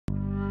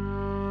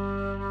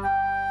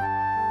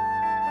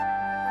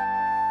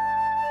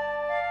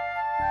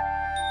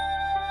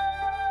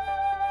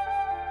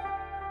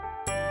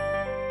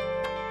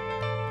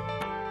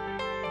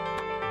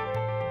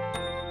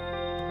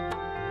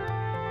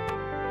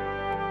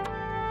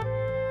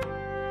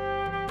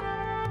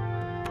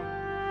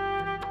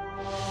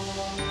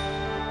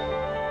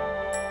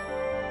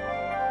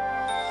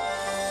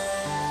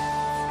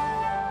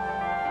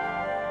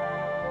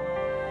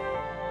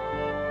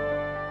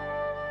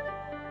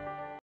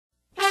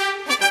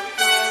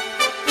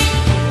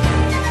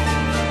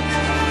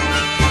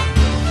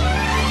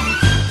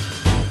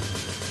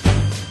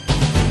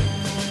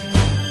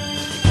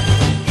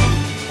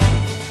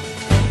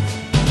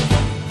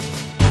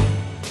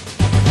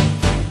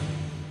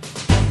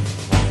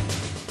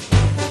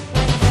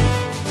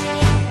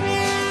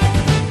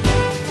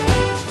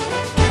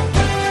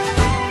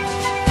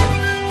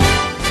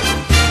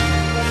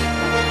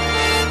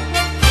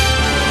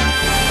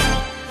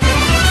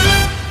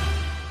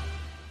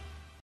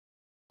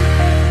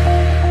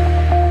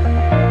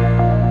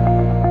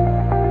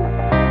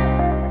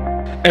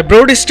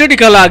Abroad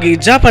स्टडीका लागि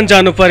Japan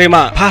जानु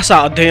परेमा भाषा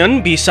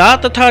अध्ययन, भिसा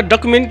तथा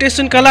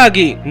डकुमेन्टेसनका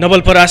लागि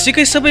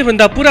नवलपरासीकै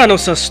सबैभन्दा पुरानो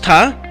संस्था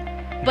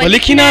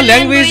बलिखिना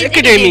ल्याङ्ग्वेज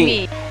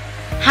एकाडेमी।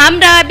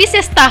 हाम्रा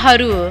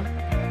विशेषताहरू: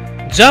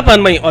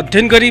 जापानमै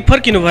अध्ययन गरी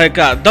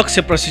फर्किनुभएका दक्ष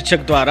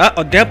प्रशिक्षकद्वारा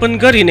अध्यापन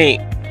गरिने,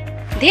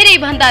 धेरै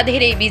भन्दा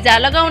धेरै भिजा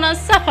लगाउन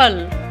सफल,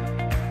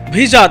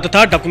 भिजा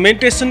तथा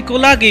डकुमेन्टेसनको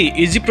लागि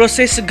इजी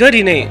प्रोसेस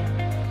गरिने,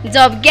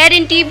 जब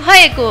ग्यारेन्टी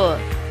भएको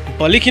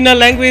बलिखिना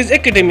ल्याङ्ग्वेज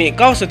एकाडेमी,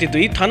 काउसती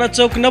 2, थाना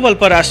चौक,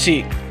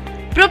 नवलपरासी।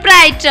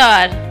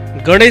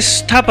 प्रोप्राइटर गणेश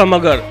थापा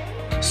मगर।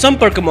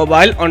 सम्पर्क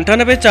मोबाइल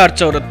 98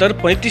 474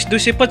 35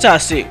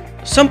 285।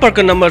 सम्पर्क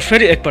नम्बर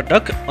फेरि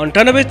एकपटक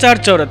 98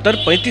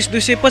 474 35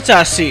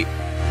 285।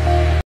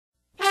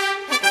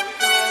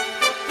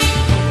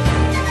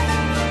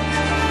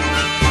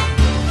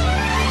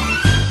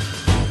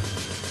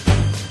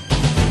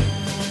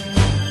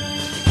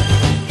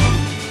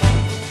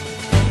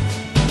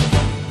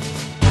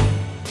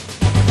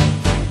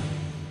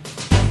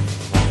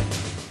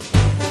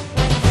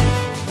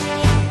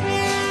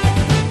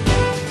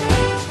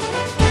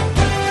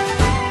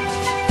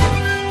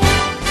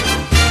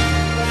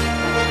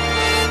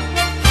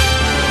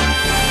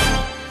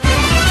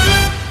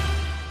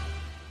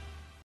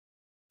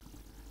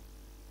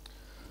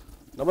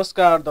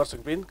 नमस्कार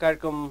दर्शकवृन्द,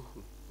 कार्यक्रम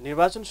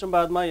निर्वाचन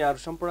संवादमा यहाँहरू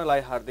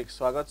सम्पूर्णलाई हार्दिक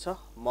स्वागत छ।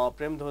 म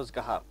प्रेमध्वज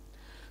कहा।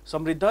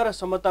 समृद्ध र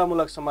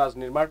समतामूलक समाज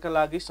निर्माणका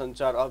लागि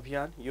सञ्चार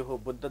अभियान, यो हो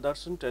बुद्ध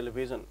दर्शन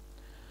टेलिभिजन।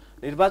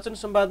 निर्वाचन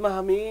संवादमा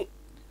हामी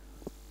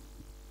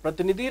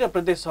प्रतिनिधि र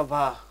प्रदेश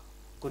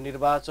सभाको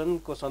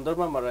निर्वाचनको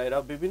सन्दर्भमा रहेर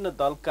विभिन्न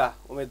दलका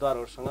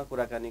उम्मेदवारहरूसँग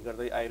कुराकानी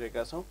गर्दै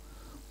आइरहेका छौँ।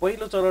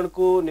 पहिलो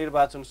चरणको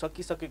निर्वाचन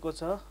सकिसकेको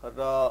छ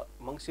र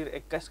मङ्सिर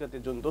 21 गते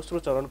जुन दोस्रो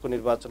चरणको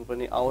निर्वाचन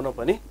पनि आउन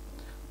पनि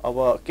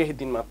अब केही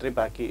दिन मात्रै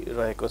बाँकी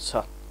रहेको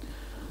छ।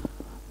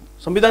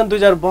 संविधान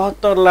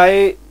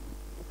 2072लाई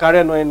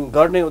कार्यान्वयन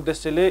गर्ने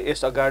उद्देश्यले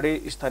यस अगाडि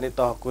स्थानीय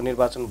तहको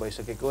निर्वाचन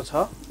भइसकेको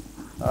छ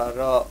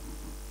र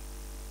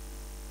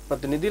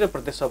प्रतिनिधि र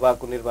प्रदेश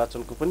सभाको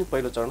निर्वाचनको पनि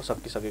पहिलो चरण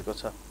सकिसकेको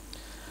छ।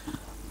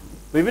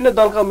 विभिन्न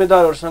दलका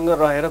उम्मेदवारहरूसँग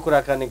रहेर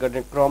कुराकानी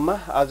गर्ने क्रममा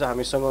आज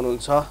हामीसँग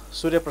हुनुहुन्छ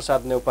सूर्य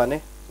प्रसाद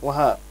नेउपाने।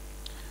 उहाँ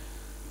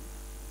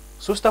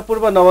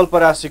सुस्तापूर्व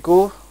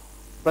नवलपरासीको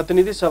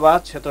प्रतिनिधि सभा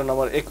क्षेत्र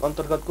नम्बर 1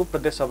 अन्तर्गतको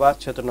प्रदेश सभा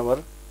क्षेत्र नम्बर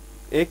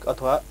 1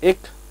 अथवा 1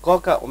 क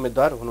का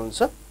उम्मेदवार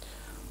हुनुहुन्छ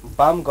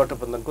वाम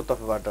गठबन्धनको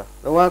तर्फबाट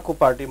र उहाँको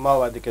पार्टी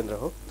माओवादी केन्द्र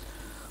हो।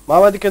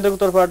 माओवादी केन्द्रको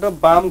तर्फबाट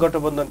वाम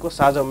गठबन्धनको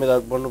साझा उम्मेदवार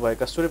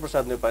बन्नुभएका सूर्य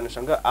प्रसाद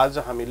नेपानीसँग आज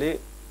हामीले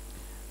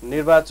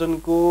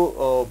निर्वाचनको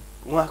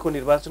उहाँको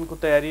निर्वाचनको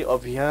तयारी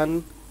अभियान,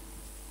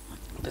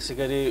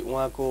 त्यसैगरी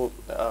उहाँको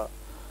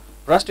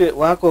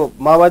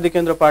माओवादी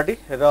केन्द्र पार्टी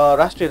र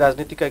राष्ट्रिय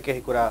राजनीतिका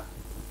केही कुरा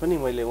पनि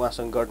मैले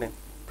उहाँसँग गर्ने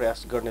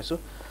प्रयास गर्नेछु।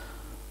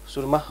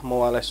 सुरुमा म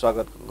उहाँलाई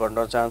स्वागत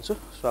गर्न चाहन्छु।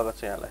 स्वागत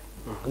छ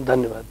यहाँलाई।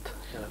 धन्यवाद।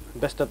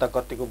 व्यस्तता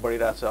कतिको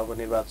बढिरहेछ, अब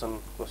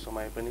निर्वाचनको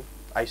समय पनि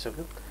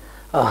आइसक्यो।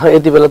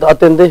 यति बेला त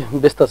अत्यन्तै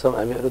व्यस्त छौँ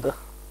हामीहरू त।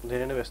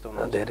 धेरै नै व्यस्त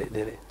हुनुहुन्छ।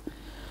 धेरै।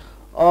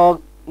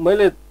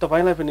 मैले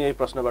तपाईँलाई पनि यही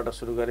प्रश्नबाट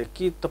सुरु गरेँ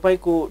कि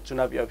तपाईँको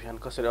चुनावी अभियान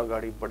कसरी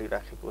अगाडि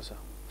बढिराखेको छ?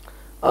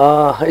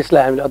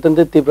 यसलाई हामीले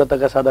अत्यन्तै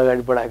तीव्रताका साथ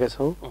अगाडि बढाएका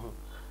छौँ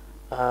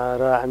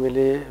र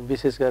हामीले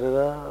विशेष गरेर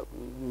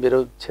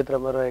मेरो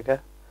क्षेत्रमा रहेका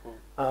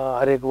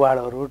हरेक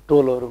वार्डहरू,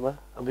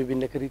 टोलहरूमा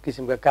विभिन्न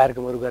किसिमका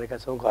कार्यक्रमहरू गरेका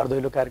छौँ। घर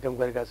दैलो कार्यक्रम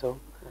गरेका छौँ।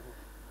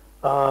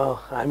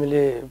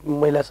 हामीले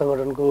महिला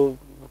सङ्गठनको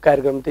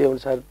कार्यक्रम त्यही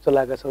अनुसार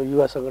चलाएका छौँ।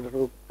 युवा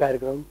सङ्गठनको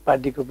कार्यक्रम,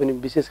 पार्टीको पनि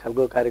विशेष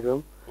खालको कार्यक्रम,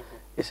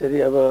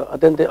 यसरी अब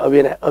अत्यन्तै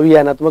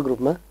अभियानात्मक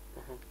रूपमा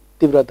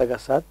तीव्रताका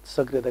साथ,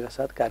 सक्रियताका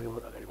साथ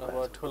कार्यक्रमहरू अगाडि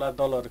बढाउँछौँ। अब ठुला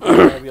दलहरूको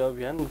चुनावी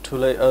अभियान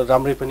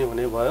राम्रै पनि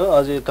हुने भयो,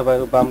 अझै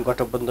तपाईँको वाम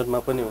गठबन्धनमा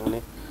पनि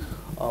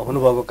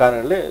हुनुभएको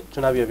कारणले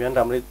चुनावी अभियान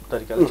राम्रै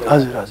तरिकाले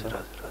हजुर।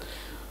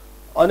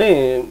 अनि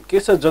के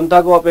छ,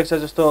 जनताको अपेक्षा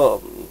जस्तो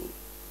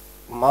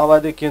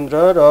माओवादी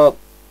केन्द्र र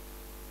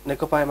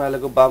नेकपा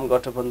एमालेको वाम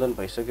गठबन्धन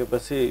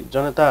भइसकेपछि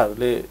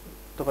जनताहरूले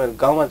तपाईँहरू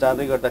गाउँमा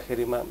जाँदै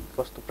गर्दाखेरिमा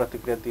कस्तो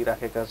प्रतिक्रिया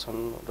दिइराखेका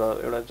छन् र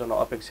एउटा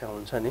जनअपेक्षा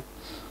हुन्छ नि,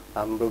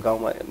 हाम्रो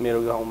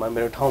गाउँमा,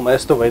 मेरो ठाउँमा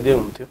यस्तो भइदियो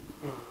हुन्थ्यो,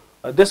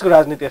 देशको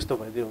राजनीति यस्तो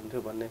भइदियो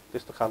हुन्थ्यो भन्ने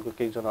त्यस्तो खालको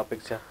केही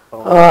जनअपेक्षा?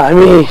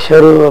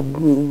 हामीहरू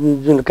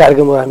जुन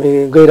कार्यक्रममा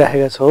हामी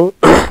गइराखेका छौँ,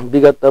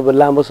 विगत अब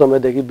लामो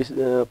समयदेखि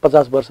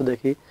 50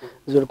 वर्षदेखि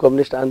जुन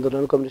कम्युनिस्ट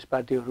आन्दोलन, कम्युनिस्ट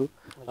पार्टीहरू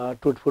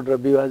टुटफुट र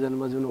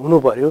विभाजनमा जुन हुनु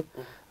पर्यो,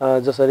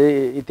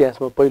 जसरी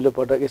इतिहासमा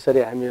पहिलोपटक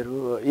यसरी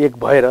हामीहरू एक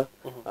भएर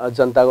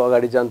जनताको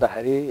अगाडि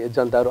जाँदाखेरि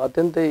जनताहरू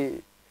अत्यन्तै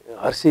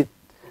हर्षित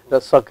र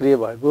सक्रिय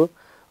भएको,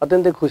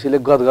 अत्यन्तै खुसीले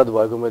गदगद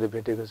भएको मैले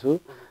भेटेको छु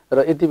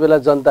र यति बेला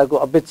जनताको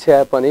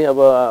अपेक्षा पनि अब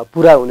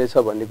पुरा हुनेछ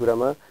भन्ने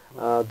कुरामा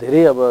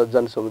धेरै अब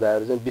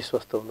जनसमुदायहरू चाहिँ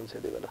विश्वस्त हुनुहुन्छ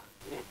यति बेला।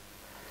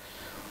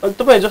 अनि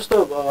तपाईँ जस्तो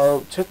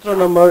क्षेत्र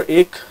नम्बर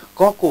 1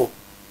 क को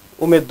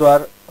उम्मेदवार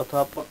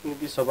अथवा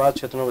प्रतिनिधि सभा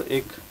क्षेत्र नम्बर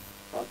 1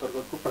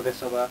 अन्तर्गतको प्रदेश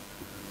सभा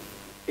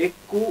 1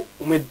 को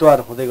उम्मेदवार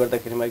हुँदै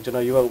गर्दाखेरिमा, एकजना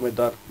युवा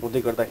उम्मेदवार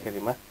हुँदै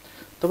गर्दाखेरिमा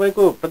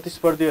तपाईँको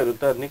प्रतिस्पर्धीहरू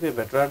त निकै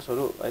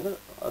भेटरान्सहरू होइन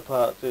अथवा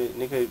चाहिँ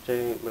निकै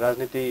चाहिँ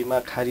राजनीतिमा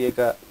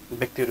खारिएका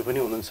व्यक्तिहरू पनि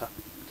हुनुहुन्छ।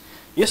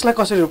 यसलाई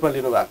कसरी रूपमा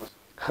लिनु भएको छ?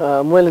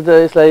 मैले त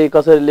यसलाई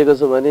कसरी लिएको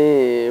छु भने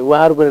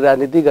उहाँहरू पनि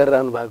राजनीति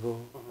गरिरहनु भएको हो,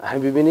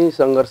 हामी पनि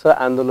सङ्घर्ष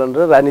आन्दोलन र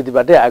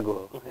राजनीतिबाटै आएको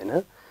हो होइन।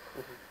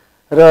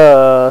 र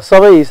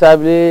सबै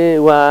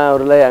हिसाबले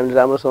उहाँहरूलाई हामीले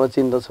राम्रोसँग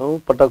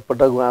चिन्दछौँ। पटक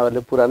पटक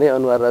उहाँहरूले पुरानै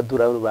अनुहारलाई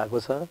दुराउनु भएको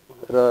छ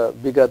र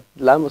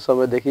विगत लामो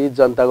समयदेखि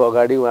जनताको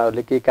अगाडि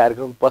उहाँहरूले केही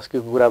कार्यक्रम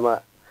पस्केको कुरामा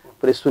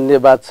पुरै शून्य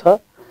बात छ।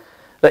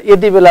 र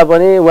यति बेला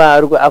पनि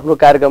उहाँहरूको आफ्नो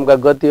कार्यक्रमका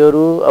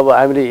गतिहरू अब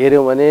हामीले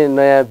हेऱ्यौँ भने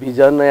नयाँ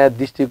भिजन, नयाँ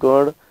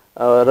दृष्टिकोण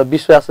र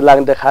विश्वास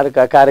लाग्ने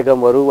खालका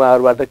कार्यक्रमहरू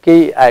उहाँहरूबाट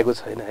केही आएको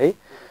छैन है।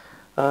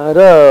 र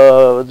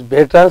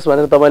भेटरान्स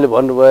भनेर तपाईँले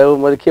भन्नुभयो,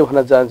 मैले के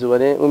भन्न चाहन्छु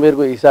भने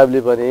उमेरको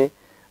हिसाबले पनि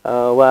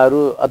उहाँहरू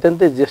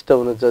अत्यन्तै ज्येष्ठ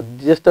हुनुहुन्छ।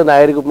 ज्येष्ठ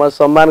नागरिक रूपमा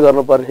सम्मान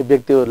गर्नुपर्ने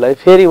व्यक्तिहरूलाई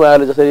फेरि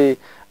उहाँहरूले जसरी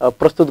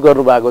प्रस्तुत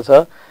गर्नुभएको छ,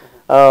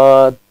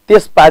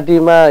 त्यस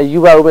पार्टीमा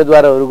युवा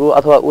उम्मेदवारहरूको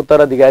अथवा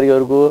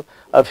उत्तराधिकारीहरूको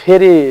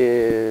फेरि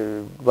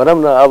भनौँ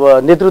न अब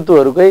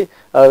नेतृत्वहरूकै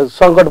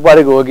सङ्कट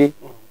परेको हो कि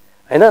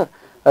होइन।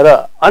 र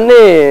अन्य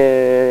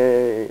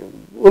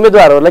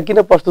उम्मेदवारहरूलाई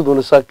किन प्रस्तुत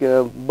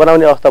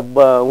बनाउने अवस्था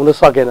हुन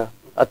सकेन,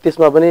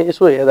 त्यसमा पनि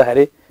यसो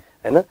हेर्दाखेरि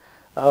होइन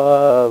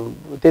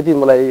त्यति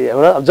मलाई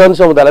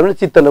जनसमुदायलाई पनि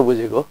चित्त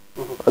नबुझेको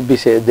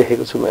विषय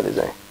देखेको छु मैले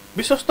चाहिँ।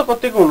 विश्वस्त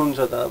कतिको हुनुहुन्छ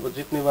त? अब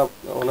जित्नेमा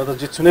हुन त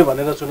जित्छु नै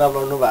भनेर चुनाव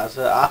लड्नु भएको छ,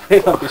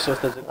 आफैमा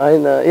विश्वस्त चाहिँ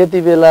होइन। यति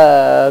बेला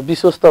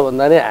विश्वस्त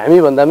भन्दा नि हामी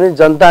भन्दा पनि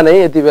जनता नै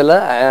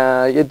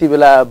यति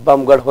बेला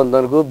वाम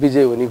गठबन्धनको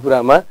विजय हुने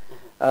कुरामा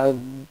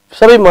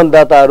सबै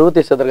मतदाताहरू,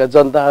 त्यस क्षेत्रका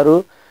जनताहरू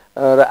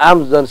र आम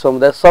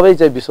जनसमुदाय सबै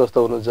चाहिँ विश्वस्त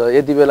हुनुहुन्छ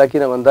यति बेला।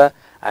 किन भन्दा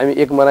हामी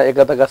एकमना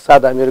एकताका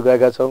साथ हामीहरू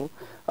गएका छौँ।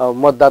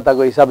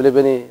 मतदाताको हिसाबले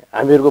पनि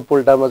हामीहरूको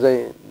पुल्टामा चाहिँ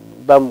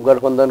वाम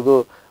गठबन्धनको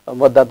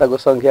मतदाताको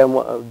सङ्ख्या,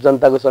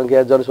 जनताको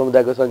सङ्ख्या,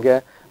 जनसमुदायको सङ्ख्या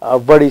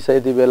बढी छ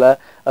यति बेला।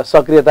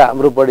 सक्रियता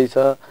हाम्रो बढी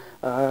छ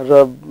र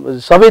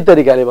सबै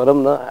तरिकाले भनौँ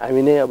न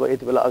हामी नै अब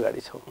यति बेला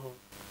अगाडि छौँ।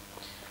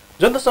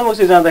 जनता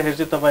समक्ष जाँदाखेरि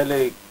चाहिँ तपाईँले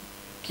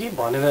के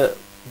भनेर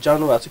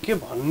जानु भएको छ, के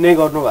भन्ने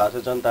गर्नुभएको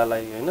छ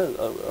जनतालाई होइन?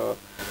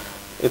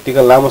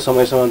 यतिका लामो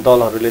समयसम्म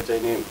दलहरूले चाहिँ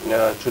नि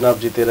चुनाव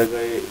जितेर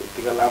गए,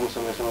 यतिका लामो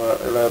समयसम्म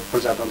एउटा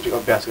प्रजातान्त्रिक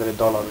अभ्यास गरे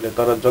दलहरूले,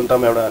 तर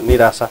जनतामा एउटा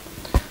निराशा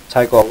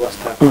छाएको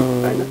अवस्था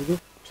होइन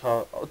छ।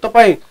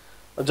 तपाईँ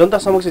जनता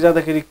समक्ष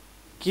जाँदाखेरि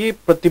के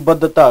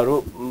प्रतिबद्धताहरू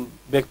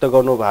व्यक्त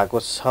गर्नु भएको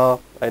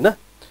छ होइन?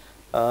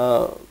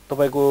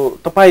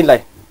 तपाईँलाई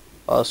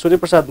सूर्य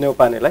प्रसाद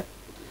न्यौपानेलाई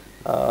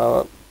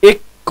 1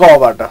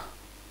 कबाट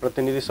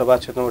प्रतिनिधि सभा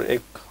क्षेत्र नम्बर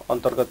 1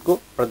 अन्तर्गतको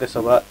प्रदेश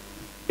सभा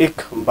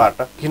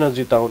 1बाट किन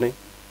जिताउने?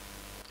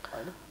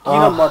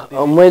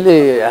 मैले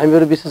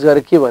हामीहरू विशेष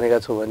गरेर के भनेका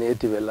छौँ भने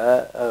यति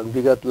बेला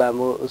विगत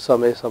लामो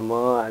समयसम्म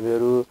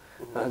हामीहरू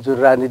जुन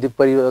राजनीतिक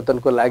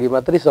परिवर्तनको लागि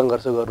मात्रै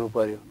सङ्घर्ष गर्नु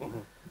पर्यो,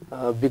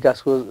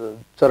 विकासको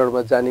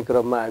चरणमा जाने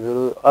क्रममा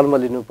हामीहरू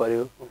अल्मलिनु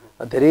पर्यो।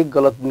 धेरै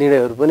गलत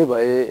निर्णयहरू पनि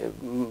भए,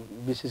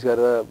 विशेष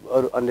गरेर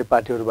अरू अन्य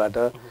पार्टीहरूबाट,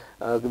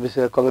 विशेष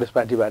गरेर कङ्ग्रेस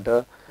पार्टीबाट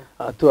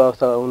त्यो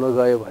अवस्था हुन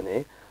गयो भने।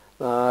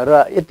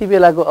 र यति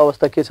बेलाको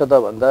अवस्था के छ त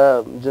भन्दा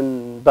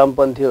जुन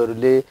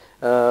वामपन्थीहरूले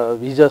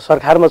हिजो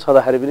सरकारमा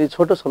छँदाखेरि पनि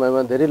छोटो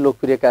समयमा धेरै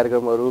लोकप्रिय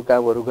कार्यक्रमहरू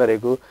कामहरू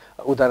गरेको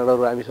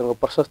उदाहरणहरू हामीसँग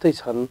प्रशस्तै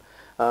छन्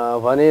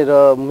भने।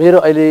 र मेरो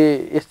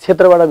अहिले यस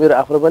क्षेत्रबाट मेरो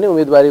आफ्नो पनि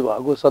उम्मेदवारी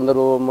भएको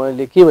सन्दर्भमा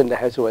मैले के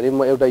भनिराखेको छु भने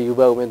म एउटा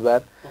युवा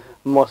उम्मेदवार,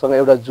 मसँग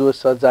एउटा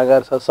जोस छ,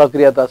 जाँगर छ,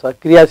 सक्रियता छ,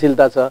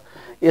 क्रियाशीलता छ।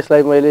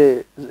 यसलाई मैले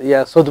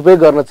यहाँ सदुपयोग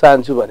गर्न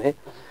चाहन्छु भने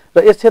र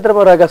यस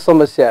क्षेत्रमा रहेका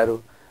समस्याहरू,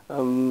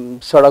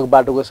 सडक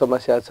बाटोको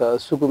समस्या छ,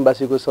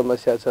 सुकुम्बासीको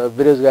समस्या छ,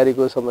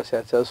 बेरोजगारीको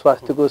समस्या छ,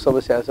 स्वास्थ्यको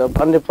समस्या छ,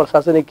 अन्य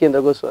प्रशासनिक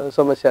केन्द्रको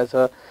समस्या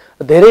छ,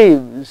 धेरै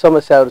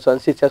समस्याहरू छन्,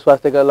 शिक्षा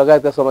स्वास्थ्यका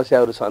लगायतका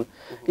समस्याहरू छन्।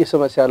 यी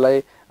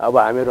समस्याहरूलाई अब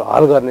हामीहरू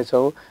हल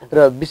गर्नेछौँ।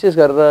 र विशेष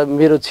गरेर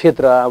मेरो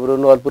क्षेत्र हाम्रो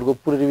नवलपुरको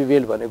पूर्वी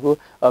बेल्ट भनेको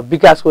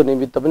विकासको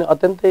निमित्त पनि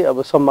अत्यन्तै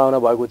अब सम्भावना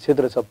भएको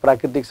क्षेत्र छ।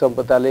 प्राकृतिक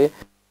सम्पदाले,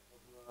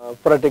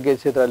 पर्यटकीय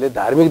क्षेत्रले,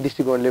 धार्मिक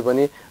दृष्टिकोणले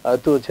पनि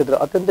त्यो क्षेत्र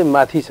अत्यन्तै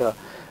माथि छ।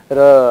 र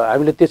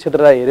हामीले त्यो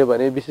क्षेत्रलाई हेऱ्यो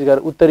भने विशेष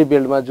गरेर उत्तरी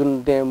बेल्टमा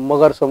जुन त्यहाँ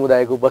मगर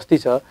समुदायको बस्ती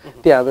छ,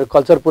 त्यहाँ हामीले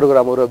कल्चर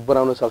प्रोग्रामहरू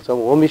बनाउन सक्छौँ,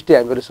 होमस्टे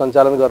हामीहरू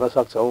सञ्चालन गर्न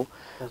सक्छौँ।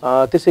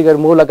 त्यसै गरी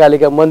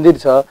मौलाकालीका मन्दिर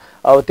छ,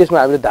 अब त्यसमा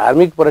हामीले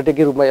धार्मिक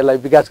पर्यटकीय रूपमा यसलाई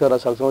विकास गर्न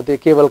सक्छौँ। त्यो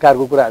केबल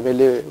कारको कुरा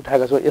हामीले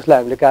उठाएका छौँ, यसलाई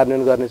हामीले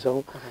कार्यान्वयन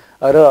गर्नेछौँ।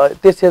 र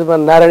त्यस क्षेत्रमा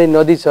नारायणी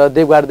नदी छ,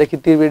 देवघाटदेखि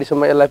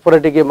त्रिवेणीसम्म यसलाई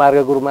पर्यटकीय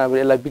मार्गको रूपमा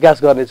हामीले यसलाई विकास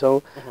गर्नेछौँ।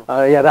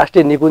 यहाँ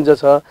राष्ट्रिय निकुञ्ज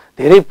छ,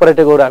 धेरै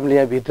पर्यटकहरू हामीले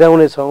यहाँ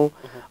भित्राउनेछौँ।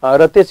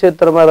 र त्यस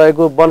क्षेत्रमा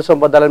रहेको वन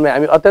सम्पदालाई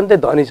हामी अत्यन्तै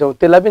धनी छौँ,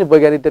 त्यसलाई पनि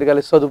वैज्ञानिक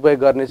तरिकाले सदुपयोग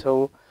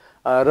गर्नेछौँ।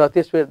 र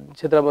त्यस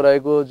क्षेत्रमा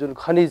रहेको जुन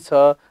खनिज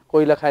छ,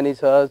 कोइला खानी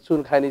छ,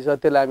 चुन खानी छ,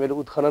 त्यसलाई हामीले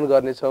उत्खनन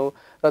गर्नेछौँ।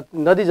 र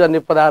नदीजन्य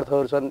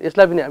पदार्थहरू छन्,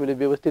 यसलाई पनि हामीले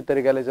व्यवस्थित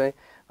तरिकाले चाहिँ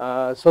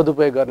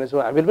सदुपयोग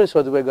गर्नेछौँ। हामीले पनि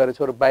सदुपयोग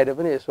गर्नेछौँ र बाहिर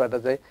पनि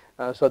यसबाट चाहिँ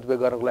सदुपयोग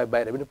गर्नको लागि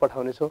बाहिर पनि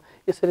पठाउनेछौँ।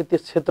 यसरी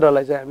त्यस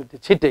क्षेत्रलाई चाहिँ हामीले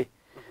छिट्टै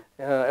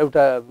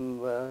एउटा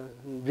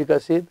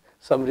विकसित,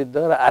 समृद्ध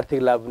र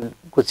आर्थिक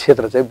लाभको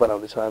क्षेत्र चाहिँ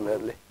बनाउनेछौँ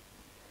हामीहरूले।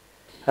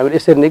 हामीले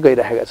यसरी नै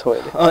गइरहेका छौँ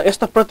अहिले।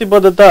 यस्ता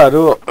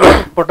प्रतिबद्धताहरू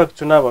पटक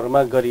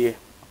चुनावहरूमा गरिए,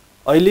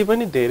 अहिले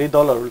पनि धेरै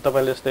दलहरूले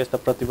तपाईँले यस्ता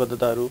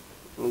प्रतिबद्धताहरू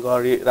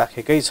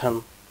गरिराखेकै छन्।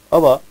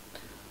 अब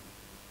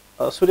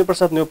सूर्य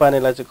प्रसाद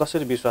न्यौपानेलाई चाहिँ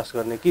कसरी विश्वास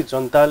गर्ने कि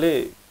जनताले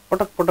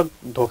पटक पटक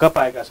धोका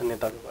पाएका छन्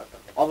नेताहरूबाट,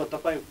 अब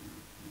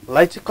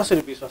तपाईँलाई चाहिँ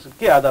कसरी विश्वास,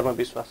 के आधारमा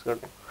विश्वास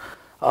गर्ने?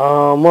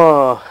 म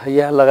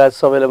यहाँ लगायत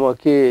सबैलाई म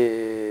के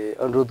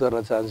अनुरोध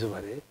गर्न चाहन्छु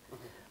भने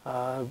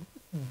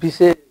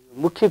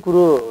मुख्य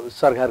कुरो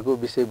सरकारको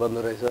विषय बन्द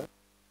रहेछ।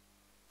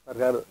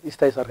 सरकार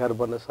स्थायी सरकार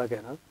बन्न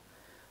सकेन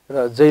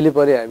र जहिले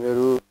पनि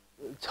हामीहरू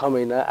 6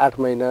 महिना 8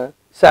 महिना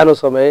सानो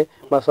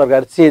समयमा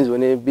सरकार चेन्ज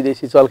हुने,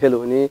 विदेशी चलखेल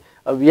हुने,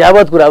 अब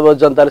यावत कुरा अब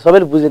जनताले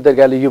सबैले बुझ्ने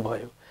तरिकाले यो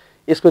भयो।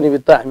 यसको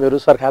निमित्त हामीहरू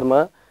सरकारमा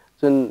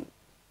जुन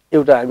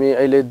एउटा हामी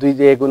अहिले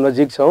 2 को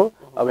नजिक छौँ,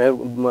 अब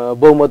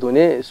बहुमत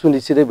हुने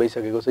सुनिश्चितै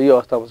भइसकेको छ। यो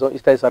अवस्थामा छौँ,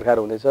 स्थायी सरकार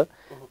हुनेछ,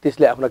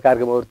 त्यसले आफ्नो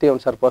कार्यक्रमहरू त्यही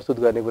अनुसार प्रस्तुत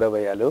गर्ने कुरा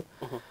भइहाल्यो।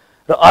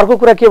 र अर्को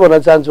कुरा के भन्न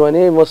चाहन्छु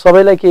भने म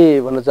सबैलाई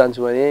के भन्न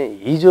चाहन्छु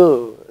भने हिजो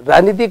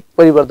राजनीतिक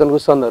परिवर्तनको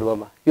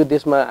सन्दर्भमा यो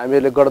देशमा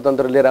हामीहरूले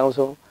गणतन्त्र लिएर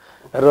आउँछौँ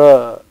र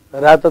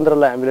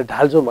राजतन्त्रलाई हामीले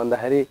ढाल्छौँ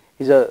भन्दाखेरि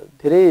हिजो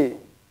धेरै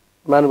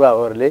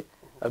महानुभावहरूले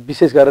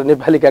विशेष गरेर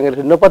नेपाली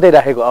काङ्ग्रेसले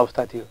नपत्याइराखेको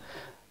अवस्था थियो।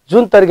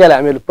 जुन तरिकाले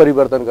हामीले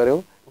परिवर्तन गऱ्यौँ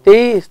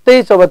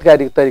त्यही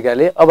चमत्कारिक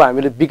तरिकाले अब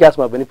हामीले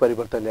विकासमा पनि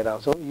परिवर्तन लिएर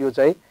आउँछौँ। यो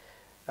चाहिँ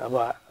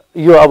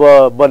अब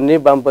बन्ने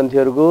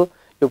वामपन्थीहरूको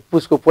यो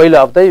पुसको पहिलो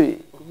हप्तै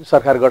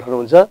सरकार गठन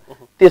हुन्छ,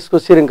 त्यसको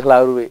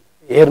श्रृङ्खलाहरू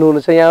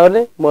हेर्नुहुनेछ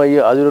यहाँहरूले। म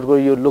यो हजुरहरूको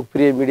यो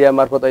लोकप्रिय मिडिया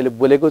मार्फत अहिले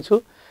बोलेको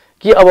छु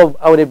कि अब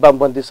आउने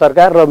वामपन्थी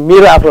सरकार र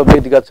मेरो आफ्नो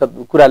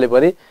व्यक्तिगत कुराले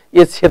पनि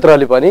यस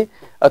क्षेत्रले पनि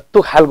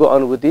त्यो खालको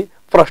अनुभूति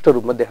प्रष्ट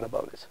रूपमा देख्न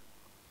पाउनेछ।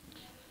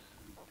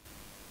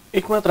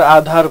 एकमात्र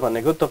आधार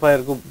भनेको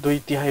तपाईँहरूको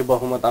 2/3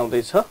 बहुमत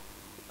आउँदैछ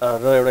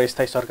र एउटा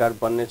स्थायी सरकार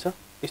बन्नेछ।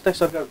 स्थायी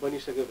सरकार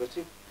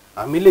बनिसकेपछि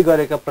हामीले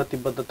गरेका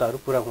प्रतिबद्धताहरू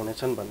पुरा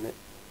हुनेछन् भन्ने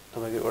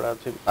तपाईँको एउटा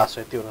चाहिँ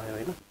आशय त्यो रह्यो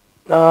होइन?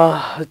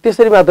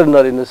 त्यसरी मात्र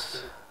नलिनुहोस्,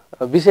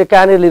 विषय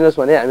कहाँनिर लिनुहोस्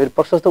भने हामीहरू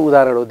प्रशस्त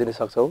उदाहरणहरू दिन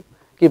सक्छौँ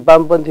कि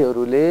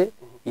वामपन्थीहरूले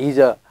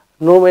हिजो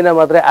 9 महिना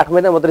मात्रै 8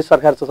 महिना मात्रै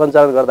सरकार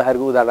सञ्चालन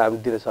गर्दाखेरिको उदाहरण हामी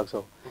दिन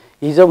सक्छौँ।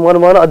 हिजो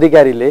मनमोहन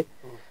अधिकारीले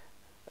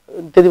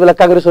त्यति बेला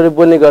काङ्ग्रेसहरूले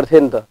बोल्ने गर्थे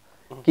नि त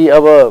कि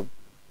अब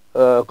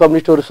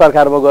कम्युनिस्टहरू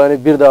सरकारमा गयो भने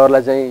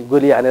वृद्धहरूलाई चाहिँ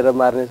गोली हानेर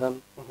मार्नेछन्,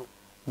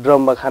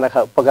 ड्रममा खाना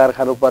पकाएर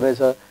खानु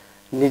पर्नेछ,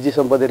 निजी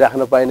सम्पत्ति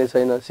राख्न पाइने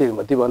छैन,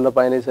 श्रीमती भन्न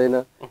पाइने छैन,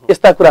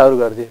 यस्ता कुराहरू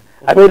गर्थे।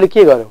 हामीहरूले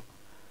के गर्यौँ?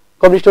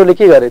 कम्युनिस्टहरूले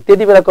के गरे?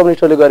 त्यति बेला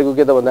कम्युनिस्टहरूले गरेको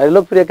के त भन्दाखेरि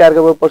लोकप्रिय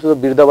कार्यक्रममा पशु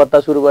वृद्ध भत्ता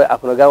सुरु भयो,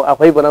 आफ्नो गाउँ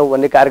आफै बनाऊ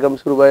भन्ने कार्यक्रम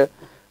सुरु भयो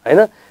होइन?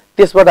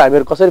 त्यसबाट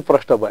हामीहरू कसरी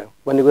प्रष्ट भयौँ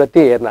भन्ने कुरा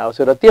त्यही हेर्न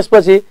आउँछ। र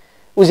त्यसपछि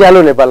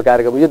उज्यालो नेपाल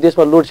कार्यक्रम, यो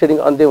देशमा लोड सेडिङ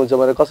अन्त्य हुन्छ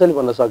भनेर कसैले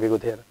भन्न सकेको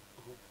थिएन,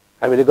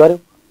 हामीले गऱ्यौँ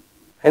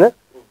होइन?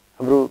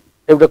 हाम्रो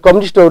एउटा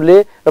कम्युनिस्टहरूले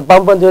र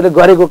वामपन्थीहरूले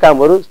गरेको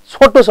कामहरू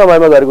छोटो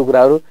समयमा गरेको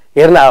कुराहरू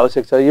हेर्न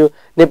आवश्यक छ। यो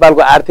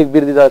नेपालको आर्थिक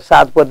वृद्धि दर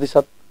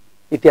 7%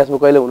 इतिहासमा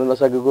कहिले हुन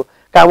नसकेको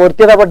कामहरू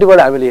त्यतापट्टिबाट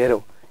हामीले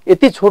हेऱ्यौँ।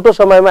 यति छोटो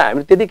समयमा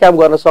हामीले त्यति काम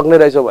गर्न सक्ने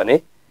रहेछौँ भने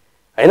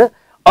होइन?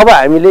 अब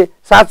हामीले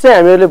साँच्चै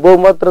हामीहरूले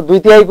बहुमत र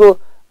 2/3 को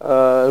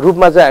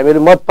रूपमा चाहिँ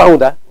हामीले मत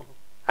पाउँदा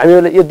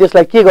हामीहरूले यो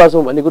देशलाई के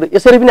गर्छौँ भन्ने कुरो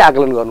यसरी पनि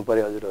आकलन गर्नु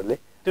पर्यो हजुरहरूले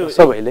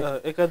सबैले।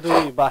 एका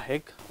दुई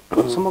बाहेक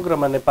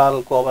समग्रमा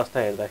नेपालको अवस्था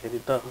हेर्दाखेरि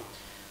त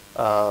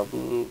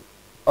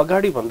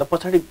अगाडि भन्दा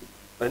पछाडि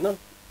होइन,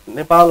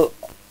 नेपाल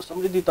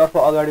समृद्धितर्फ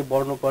अगाडि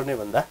बढ्नुपर्ने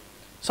भन्दा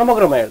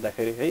समग्रमा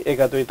हेर्दाखेरि है,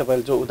 एका दुई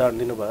तपाईँले जो उदाहरण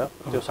दिनुभयो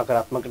त्यो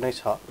सकारात्मक नै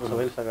छ,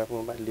 सबैले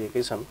सकारात्मकमा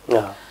लिएकै छन्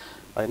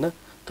होइन?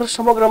 तर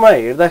समग्रमा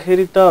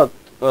हेर्दाखेरि त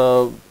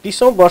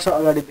 30औं वर्ष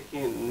अगाडिदेखि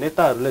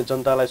नेताहरूले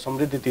जनतालाई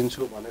समृद्धि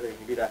दिन्छु भनेर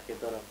हिँडिराखे,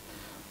 तर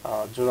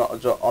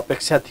जो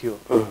अपेक्षा थियो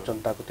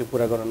जनताको त्यो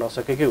पुरा गर्न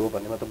नसकेकै हो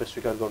भन्नेमा तपाईँ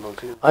स्वीकार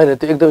गर्नुहुन्छ? होइन,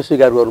 त्यो एकदमै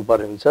स्वीकार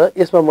गर्नुपर्ने हुन्छ।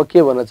 यसमा म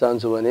के भन्न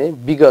चाहन्छु भने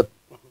विगत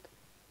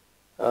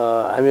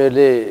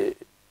हामीहरूले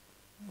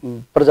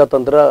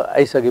प्रजातन्त्र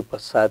आइसके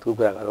पश्चातको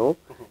कुरा गरौँ,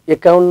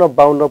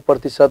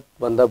 51-52%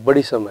 भन्दा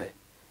बढी समय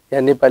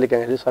यहाँ नेपाली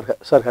काङ्ग्रेसले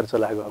सरकार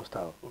चलाएको अवस्था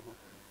हो।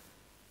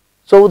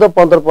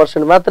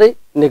 14-15% मात्रै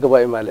नेकपा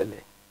एमालेले,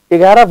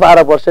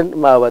 11-12%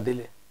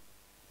 माओवादीले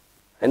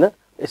होइन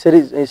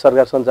यसरी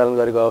सरकार सञ्चालन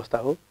गरेको अवस्था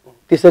हो।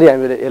 त्यसरी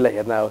हामीले यसलाई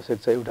हेर्न आवश्यक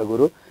छ एउटा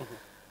कुरो।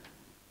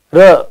 र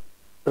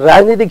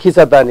राजनीतिक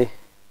खिचातानी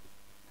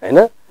होइन,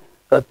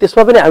 र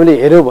त्यसमा पनि हामीले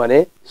हेऱ्यौँ भने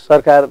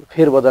सरकार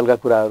फेरबदलका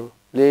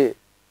कुराहरूले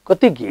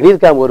कति घृणित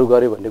कामहरू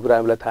गर्यो भन्ने कुरा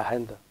हामीलाई थाहा छ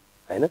नि त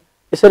होइन?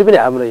 यसरी पनि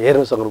हामीले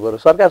हेर्न सक्नु पर्यो।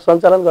 सरकार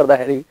सञ्चालन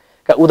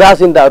गर्दाखेरिका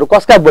उदासीनताहरू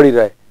कसका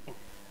बढिरहे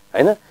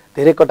होइन?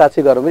 धेरै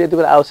कटाक्षी गर्नु पनि यति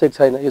बेला आवश्यक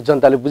छैन। यो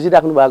जनताले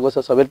बुझिराख्नु भएको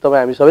छ, सबैले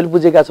हामी सबैले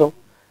बुझेका छौँ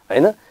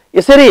होइन?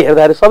 यसरी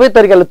हेर्दाखेरि सबै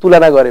तरिकाले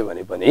तुलना गऱ्यो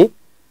भने पनि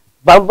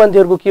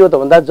वामपन्थीहरूको के हो त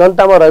भन्दा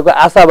जनतामा रहेको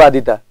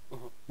आशावादिता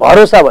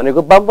भरोसा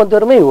भनेको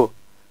वामपन्थीहरूमै हो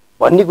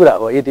भन्ने कुरा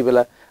हो यति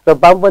बेला। र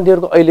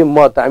वामपन्थीहरूको अहिले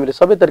मत हामीले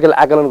सबै तरिकाले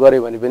आकलन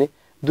गऱ्यो भने पनि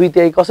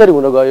 2/3 कसरी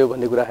हुन गयो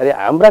भन्ने कुराखेरि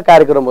हाम्रा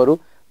कार्यक्रमहरू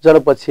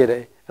जनपक्षीय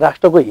रहे,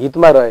 राष्ट्रको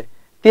हितमा रहे,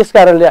 त्यस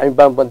कारणले हामी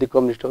वामपन्थी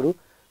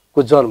कम्युनिस्टहरूको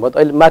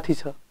जनमत अहिले माथि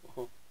छ।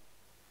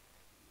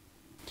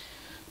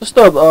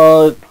 जस्तो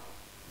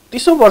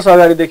 30औं वर्ष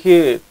अगाडिदेखि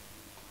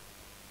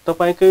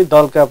तपाईँकै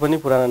दलका पनि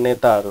पुराना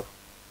नेताहरू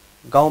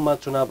गाउँमा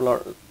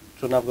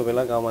चुनावको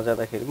बेला गाउँमा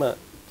जाँदाखेरिमा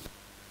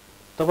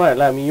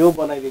तपाईँहरूलाई हामी यो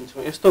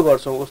बनाइदिन्छौँ, यस्तो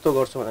गर्छौँ, उस्तो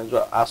गर्छौँ भनेर जो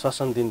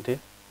आश्वासन दिन्थे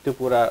त्यो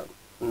पुरा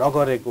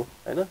नगरेको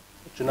होइन,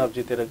 चुनाव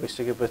जितेर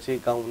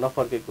गइसकेपछि गाउँ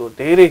नफर्केको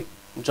धेरै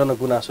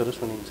जनगुनासोहरू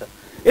सुनिन्छ।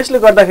 यसले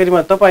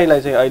गर्दाखेरिमा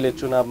तपाईँलाई चाहिँ अहिले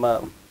चुनावमा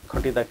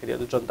खटिँदाखेरि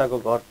जनताको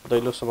घर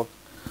दैलोसम्म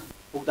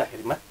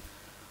पुग्दाखेरिमा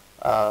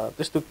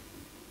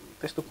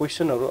त्यस्तो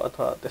क्वेसनहरू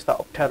अथवा त्यस्ता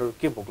अप्ठ्यारोहरू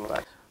के भोग्नु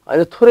भएको छ?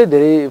 होइन, थोरै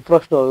धेरै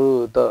प्रश्नहरू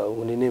त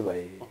हुने नै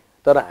भए,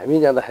 तर हामी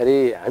जाँदाखेरि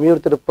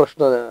हामीहरूतिर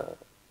प्रश्न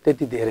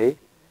त्यति धेरै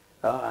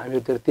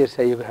हामीहरूतिर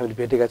तेर्स्याइएको हामीले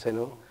भेटेका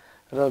छैनौँ।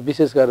 र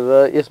विशेष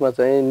गरेर यसमा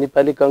चाहिँ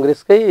नेपाली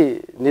कङ्ग्रेसकै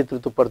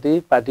नेतृत्वप्रति,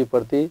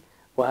 पार्टीप्रति,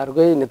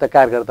 उहाँहरूकै नेता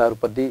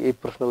कार्यकर्ताहरूप्रति यही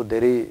प्रश्नहरू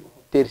धेरै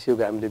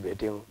तेर्सिएको हामीले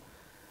भेट्यौँ।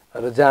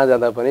 र जहाँ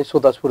जाँदा पनि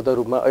स्वतस्फूर्त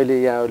रूपमा अहिले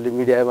यहाँहरूले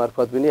मिडिया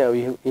मार्फत पनि अब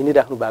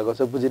हिँडिराख्नु भएको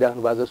छ,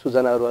 बुझिराख्नु भएको छ,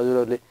 सूचनाहरू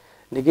हजुरहरूले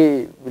निकै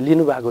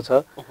लिनुभएको छ।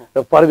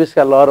 र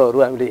प्रवेशका लहरहरू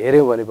हामीले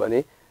हेऱ्यौँ भने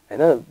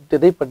होइन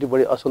त्यतैपट्टि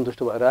बढी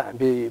असन्तुष्ट भएर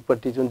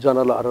हामीपट्टि जुन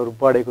जनलहरहरू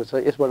बढेको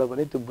छ यसबाट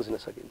पनि त्यो बुझ्न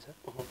सकिन्छ।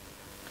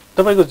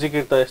 तपाईँको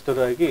जिकिर त यस्तो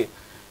रह्यो कि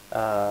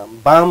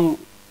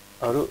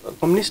वामहरू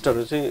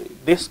कम्युनिस्टहरू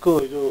चाहिँ देशको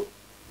जो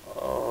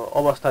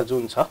अवस्था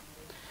जुन छ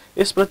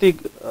यसप्रति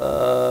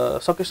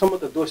सकेसम्म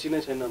त दोषी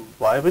नै छैन,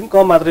 भए पनि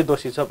कम मात्रै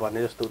दोषी छ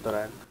भन्ने जस्तो उत्तर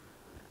आयो।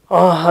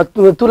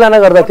 तुलना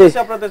गर्दा चाहिँ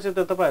प्रत्यक्ष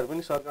त तपाईँहरू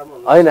पनि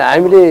सरकारमा होइन,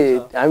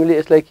 हामीले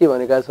यसलाई के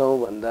भनेका छौँ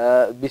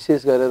भन्दा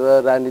विशेष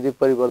गरेर राजनीतिक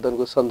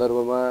परिवर्तनको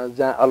सन्दर्भमा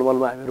जहाँ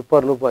अलमलमा हामीहरू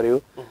पर्नु पर्यो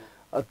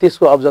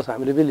त्यसको अब्जर्भ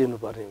हामीले पनि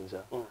लिनुपर्ने हुन्छ।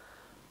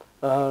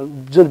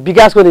 जुन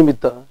विकासको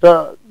निमित्त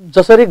र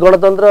जसरी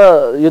गणतन्त्र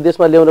यो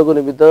देशमा ल्याउनको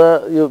निमित्त,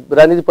 यो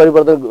राजनीतिक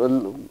परिवर्तन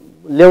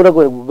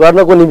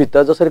गर्नको निमित्त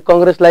जसरी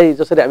कङ्ग्रेसलाई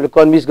जसरी हामीले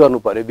कन्भिन्स गर्नु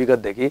पर्यो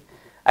विगतदेखि,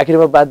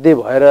 आखिरमा बाध्य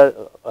भएर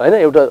होइन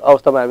एउटा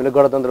अवस्थामा हामीले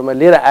गणतन्त्रमा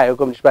लिएर आयो,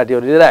 कम्युनिस्ट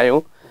पार्टीहरू लिएर आयौँ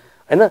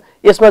होइन।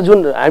 यसमा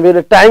जुन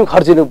हामीले टाइम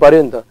खर्चिनु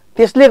पर्यो नि त,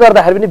 त्यसले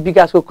गर्दाखेरि पनि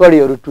विकासको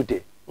कडीहरू टुटे।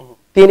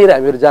 त्यहीँनिर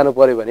हामीहरू जानु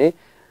पर्यो भने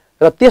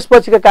र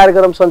त्यसपछिका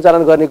कार्यक्रम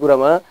सञ्चालन गर्ने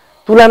कुरामा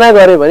तुलना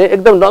गऱ्यो भने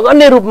एकदम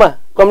नगण्य रूपमा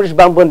कम्युनिस्ट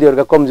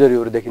वामपन्थीहरूका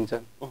कमजोरीहरू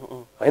देखिन्छन्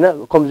होइन।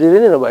 कमजोरी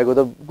नै नभएको त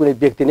कुनै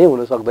व्यक्ति नै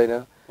हुन सक्दैन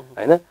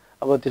होइन।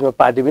 अब त्यसमा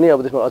पार्टी पनि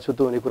अब त्यसमा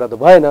अछुतो हुने कुरा त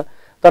भएन।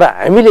 तर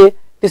हामीले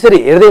त्यसरी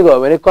हेर्दै गयो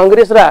भने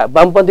कङ्ग्रेस र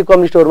वामपन्थी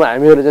कम्युनिस्टहरूमा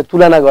हामीहरू चाहिँ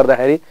तुलना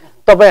गर्दाखेरि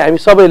हामी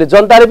सबैले,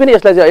 जनताले पनि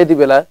यसलाई चाहिँ यति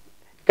बेला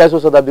 21औं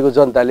शताब्दीको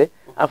जनताले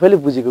आफैले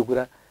बुझेको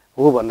कुरा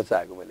हो भन्न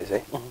चाहेको मैले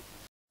चाहिँ।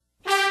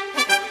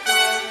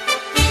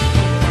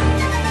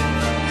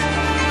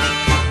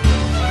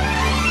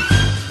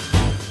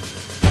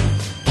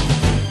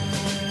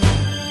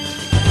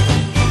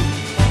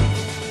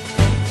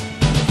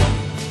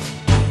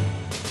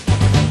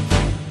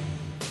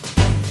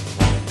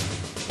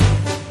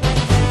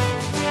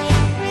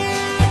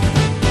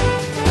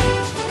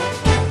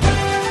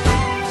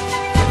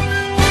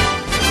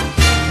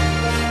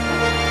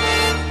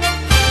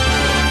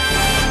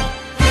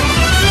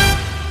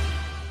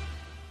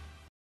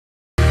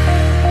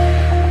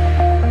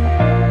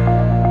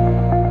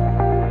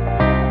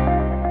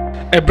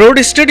 एब्रोड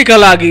स्टडीका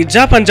लागि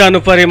जापान जानु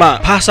परेमा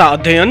भाषा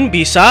अध्ययन,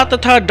 भिसा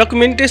तथा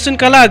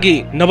डकुमेन्टेसनका लागि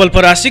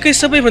नवलपरासीकै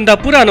सबैभन्दा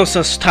पुरानो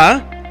संस्था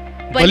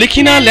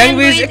बलिखिना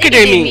ल्याङ्ग्वेज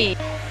एकाडेमी।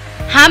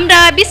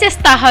 हाम्रा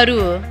विशेषताहरू: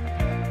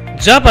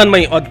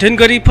 जापानमै अध्ययन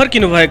गरी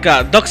फर्किनुभएका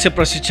दक्ष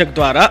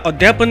प्रशिक्षकद्वारा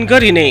अध्यापन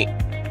गरिने,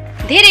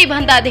 धेरै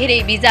भन्दा धेरै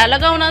भिजा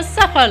लगाउन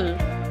सफल,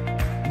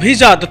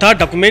 भिजा तथा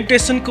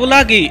डकुमेन्टेसनको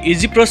लागि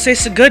इजी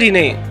प्रोसेस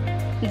गरिने,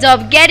 जब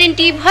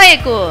ग्यारेन्टी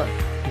भएको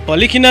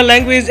बलिखिना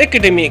ल्याङ्ग्वेज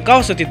एकाडेमी,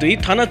 काउसती 2,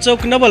 थाना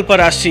चौक,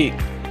 नवलपरासी।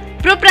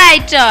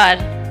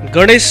 प्रोप्राइटर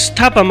गणेश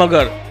थापा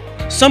मगर।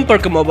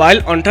 सम्पर्क मोबाइल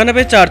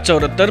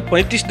 9847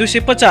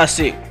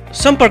 35285।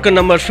 सम्पर्क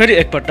नम्बर फेरि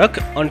एकपटक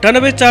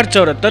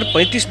 9847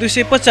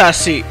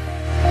 35285।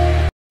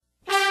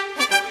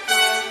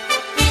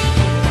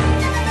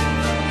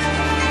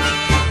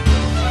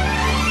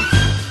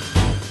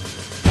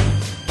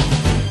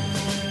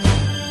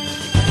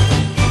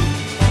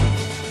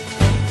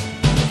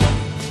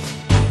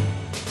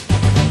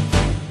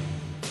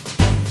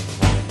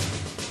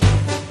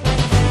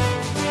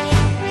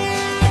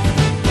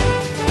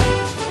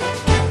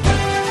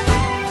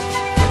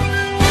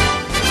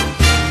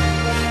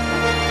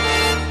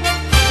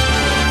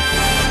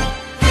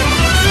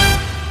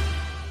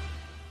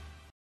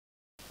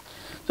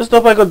 जस्तो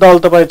तपाईँको दल,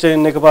 तपाईँ चाहिँ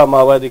नेकपा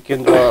माओवादी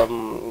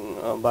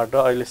केन्द्रबाट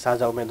अहिले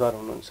साझा उम्मेदवार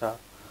हुनुहुन्छ।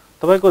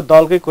 तपाईँको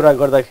दलकै कुरा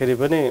गर्दाखेरि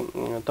पनि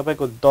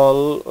तपाईँको दल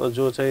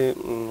जो चाहिँ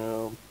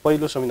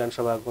पहिलो संविधान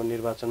सभाको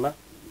निर्वाचनमा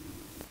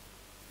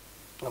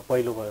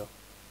पहिलो भयो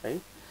है,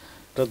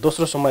 र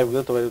दोस्रो समय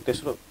आइपुग्दा तपाईँको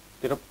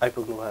तेस्रोतिर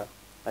आइपुग्नु भयो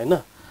होइन।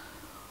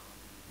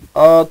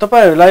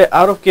 तपाईँहरूलाई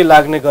आरोप के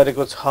लाग्ने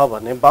गरेको छ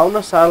भने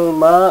 52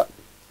 सालमा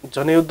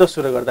जनयुद्ध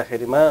सुरु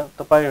गर्दाखेरिमा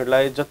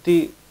तपाईँहरूलाई जति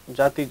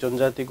जाति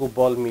जनजातिको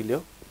बल मिल्यो,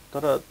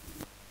 तर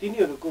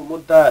तिनीहरूको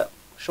मुद्दा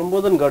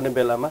सम्बोधन गर्ने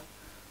बेलामा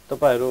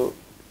तपाईँहरू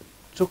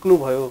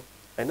चुक्नुभयो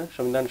होइन।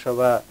 संविधान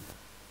सभा,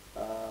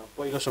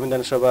 पहिलो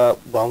संविधान सभा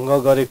भङ्ग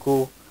गरेको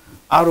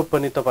आरोप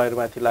पनि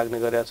तपाईँहरूमाथि लाग्ने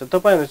गरेको छ।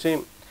 तपाईँहरू चाहिँ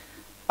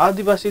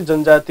आदिवासी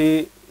जनजाति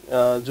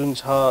जुन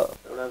छ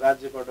एउटा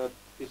राज्यबाट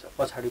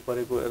पछाडि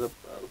परेको एउटा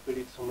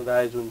पीडित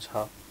समुदाय जुन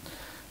छ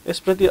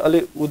यसप्रति अलि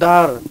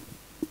उदार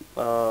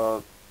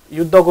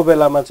युद्धको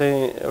बेलामा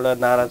चाहिँ एउटा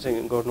नारा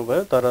चाहिँ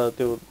गर्नुभयो तर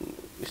त्यो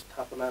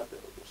स्थापना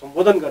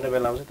सम्बोधन गर्ने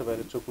बेलामा चाहिँ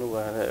तपाईँहरू चुक्नु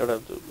भएन एउटा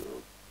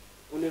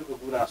उनीहरूको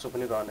गुनासो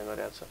पनि रहने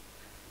गरेको छ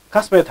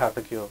खासमा यथार्थ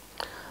के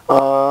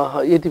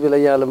हो यति बेला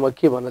यहाँलाई म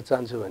के भन्न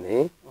चाहन्छु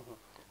भने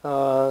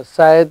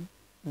सायद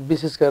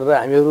विशेष गरेर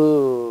हामीहरू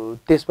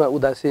त्यसमा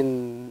उदासीन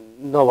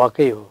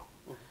नभएकै हो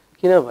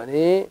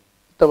किनभने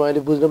तपाईँले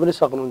बुझ्न पनि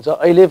सक्नुहुन्छ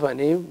अहिले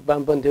पनि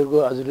वामपन्थीहरूको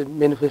हजुरले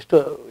मेनिफेस्टो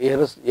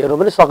हेर्न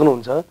पनि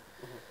सक्नुहुन्छ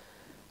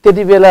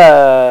त्यति बेला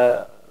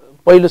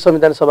पहिलो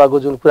संविधान सभाको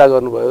जुन कुरा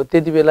गर्नुभयो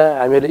त्यति बेला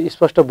हामीहरूले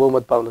स्पष्ट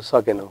बहुमत पाउन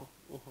सकेनौँ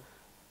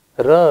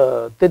र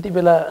त्यति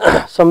बेला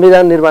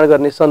संविधान निर्माण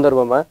गर्ने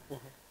सन्दर्भमा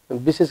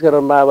विशेष गरेर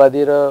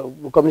माओवादी र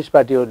कम्युनिस्ट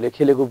पार्टीहरूले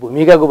खेलेको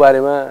भूमिकाको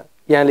बारेमा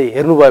यहाँले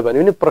हेर्नुभयो भने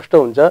पनि प्रष्ट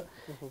हुन्छ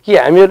कि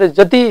हामीहरूले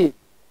जति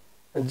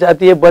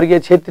जातीय वर्गीय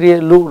क्षेत्रीय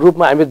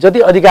रूपमा हामी जति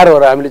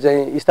अधिकारहरू हामीले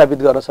चाहिँ स्थापित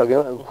गर्न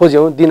सक्यौँ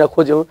खोज्यौँ दिन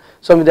खोज्यौँ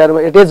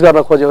संविधानमा एटेच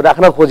गर्न खोज्यौँ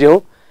राख्न खोज्यौँ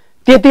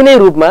त्यति नै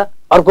रूपमा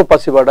अर्को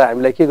पक्षबाट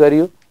हामीलाई के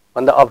गरियो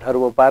भन्दा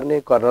अप्ठ्यारोमा पार्ने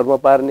कर्नरमा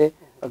पार्ने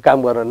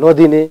काम गर्न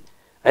नदिने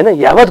हैन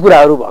यावत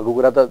कुराहरू भएको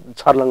कुरा त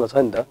छर्लङ्ग छ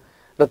नि त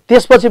र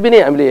त्यसपछि पनि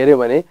हामीले हेर्यो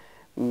भने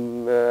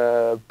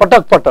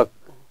पटक पटक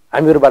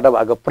हामीहरूबाट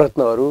भएको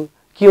प्रयत्नहरू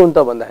के हुन् त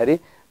भन्दाखेरि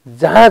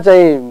जहाँ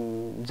चाहिँ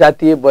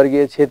जातीय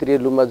वर्गीय क्षेत्रीय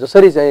रूपमा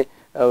जसरी चाहिँ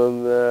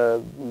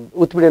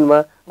उत्पीडनमा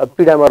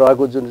पीडामा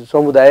रहेको जुन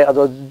समुदाय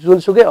अथवा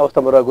जुनसुकै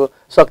अवस्थामा रहेको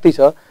शक्ति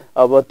छ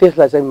अब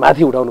त्यसलाई चाहिँ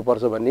माथि उठाउनु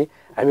पर्छ भन्ने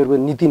हामीहरूको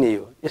नीति नै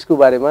हो यसको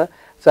बारेमा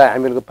चाहिँ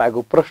हामीहरूको पाएको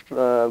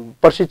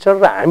प्रशिक्षण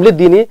र हामीले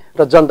दिने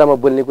र जनतामा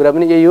बोल्ने कुरा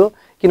पनि यही हो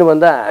किन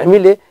भन्दा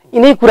हामीले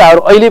यिनै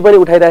कुराहरू अहिले पनि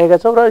उठाइरहेका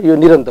छौँ र यो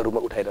निरन्तर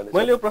रूपमा उठाइरहनेछौँ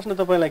मैले यो प्रश्न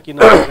तपाईँलाई किन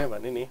गरेँ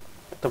भने नि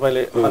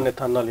तपाईँले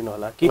अन्यथा नलिनु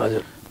होला कि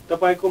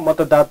तपाईँको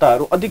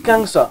मतदाताहरू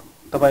अधिकांश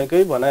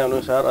तपाईँकै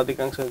भनाइअनुसार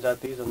अधिकांश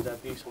जाति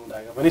जनजाति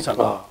समुदायका पनि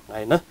छन्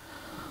होइन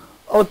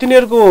अब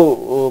तिनीहरूको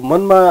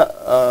मनमा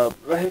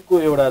रहेको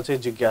एउटा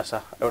चाहिँ जिज्ञासा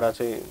एउटा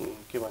चाहिँ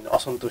के भन्छ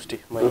असन्तुष्टि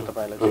मैले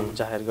तपाईँलाई चाहिँ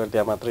जाहेर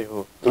गरिदिए मात्रै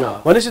हो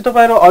भनेपछि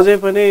तपाईँहरू अझै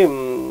पनि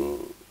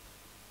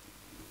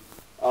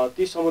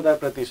ती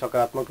समुदायप्रति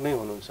सकारात्मक नै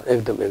हुनुहुन्छ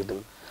एकदम एकदम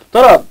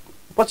तर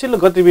पछिल्लो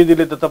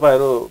गतिविधिले त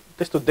तपाईँहरू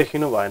त्यस्तो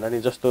देखिनु भएन नि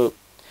जस्तो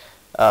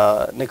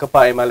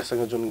नेकपा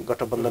एमालेसँग जुन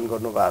गठबन्धन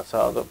गर्नुभएको छ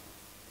अब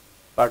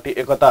पार्टी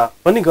एकता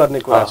पनि गर्ने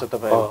कुरा छ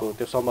तपाईँहरूको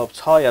त्यो सम्भव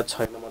छ या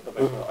छैन म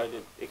तपाईँको अहिले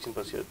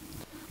एकछिनपछि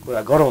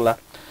कुरा गरौँला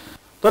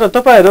तर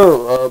तपाईँहरू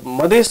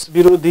मधेस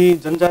विरोधी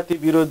जनजाति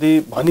विरोधी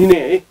भनिने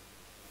है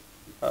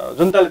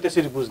जनताले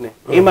त्यसरी बुझ्ने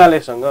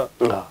एमालेसँग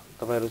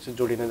तपाईँहरू चाहिँ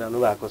जोडिन जानु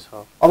भएको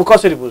छ अब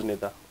कसरी बुझ्ने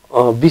त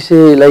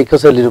विषयलाई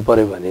कसरी लिनु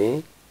पर्यो भने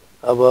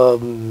अब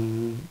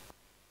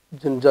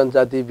जुन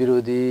जनजाति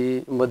विरोधी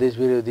मधेस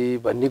विरोधी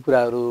भन्ने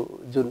कुराहरू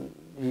जुन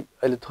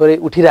अहिले थोरै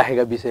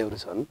उठिराखेका विषयहरू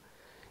छन्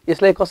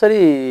यसलाई कसरी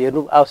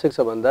हेर्नु आवश्यक छ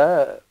भन्दा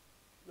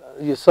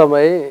यो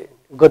समय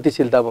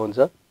गतिशीलतामा हुन्छ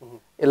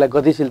यसलाई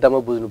गतिशीलतामा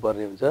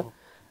बुझ्नुपर्ने हुन्छ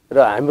र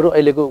हाम्रो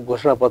अहिलेको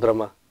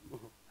घोषणापत्रमा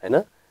हैन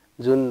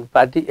जुन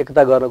पार्टी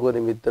एकता गर्नको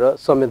निमित्त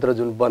संयन्त्र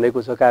जुन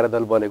बनेको छ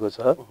कार्यदल बनेको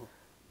छ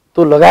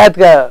त्यो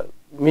लगायतका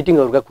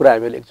मिटिङहरूका कुरा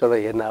हामीले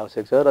एकचोटि हेर्न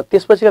आवश्यक छ र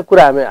त्यसपछिका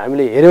कुरा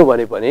हामीले हेर्यौँ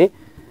भने पनि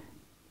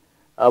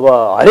अब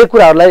हरेक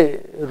कुराहरूलाई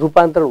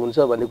रूपान्तरण हुन्छ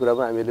भन्ने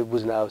कुरामा हामीले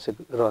बुझ्न आवश्यक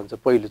रहन्छ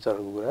पहिलो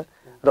चरणको कुरा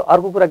र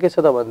अर्को कुरा के छ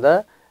त भन्दा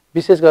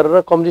विशेष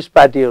गरेर कम्युनिस्ट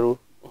पार्टीहरू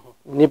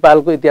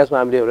नेपालको इतिहासमा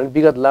हामीले हेर्यौँ भने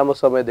विगत लामो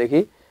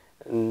समयदेखि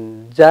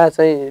जहाँ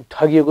चाहिँ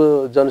ठगिएको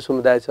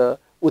जनसमुदाय छ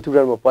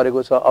उत्पीडनमा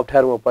परेको छ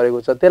अप्ठ्यारोमा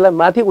परेको छ त्यसलाई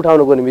माथि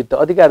उठाउनको निमित्त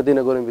अधिकार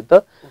दिनको निमित्त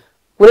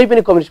कुनै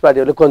पनि कम्युनिस्ट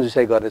पार्टीहरूले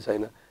कन्जुसाइ गर्ने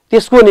छैन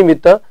त्यसको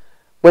निमित्त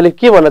मैले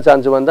के भन्न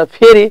चाहन्छु भन्दा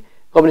फेरि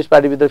कम्युनिस्ट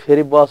पार्टीभित्र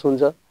फेरि बहस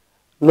हुन्छ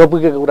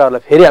नपुगेको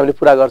कुराहरूलाई फेरि हामीले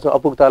पुरा गर्छौँ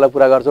अपुगतालाई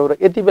पुरा गर्छौँ र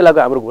यति बेलाको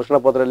हाम्रो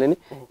घोषणापत्रले नि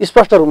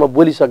स्पष्ट रूपमा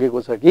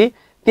बोलिसकेको छ कि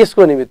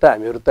त्यसको निमित्त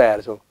हामीहरू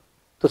तयार छौँ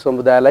त्यो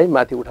समुदायलाई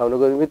माथि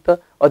उठाउनको निमित्त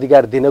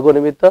अधिकार दिनको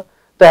निमित्त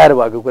तयार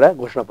भएको कुरा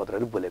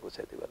घोषणापत्रले बोलेको छ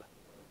यति बेला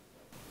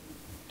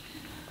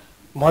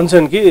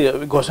भन्छन् कि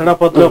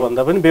घोषणापत्र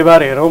भन्दा पनि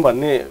व्यवहार हेरौँ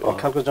भन्ने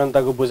खालको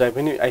जनताको बुझाइ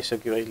पनि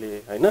आइसक्यो अहिले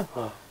होइन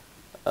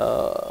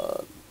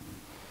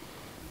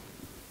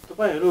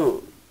तपाईँहरू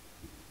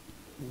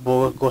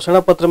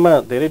घोषणापत्रमा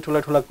धेरै ठुला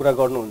ठुला कुरा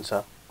गर्नुहुन्छ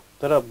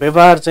तर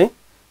व्यवहार चाहिँ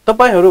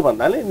तपाईँहरू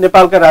भन्नाले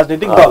नेपालका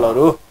राजनीतिक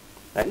दलहरू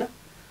होइन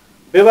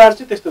व्यवहार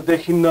चाहिँ त्यस्तो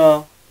देखिन्न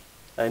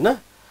होइन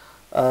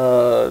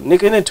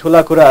निकै नै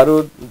ठुला कुराहरू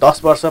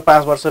 10 वर्ष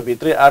 5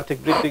 वर्षभित्रै आर्थिक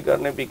वृद्धि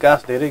गर्ने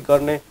विकास धेरै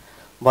गर्ने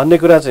भन्ने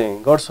कुरा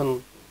चाहिँ गर्छन्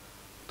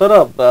तर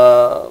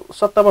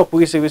सत्तामा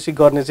पुगिसकेपछि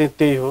गर्ने चाहिँ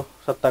त्यही हो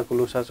सत्ताको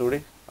लुसाचुडी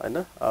होइन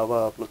अब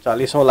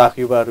 40औं लाख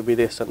युवाहरू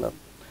विदेश छन्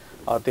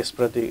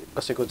त्यसप्रति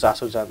कसैको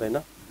चासो जाँदैन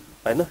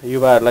हैन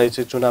युवाहरूलाई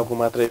चाहिँ चुनावको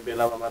मात्रै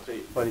बेलामा मात्रै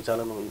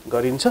परिचालन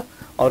गरिन्छ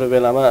अरू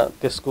बेलामा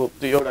त्यसको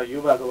एउटा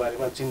युवाको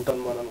बारेमा चिन्तन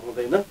मनन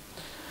हुँदैन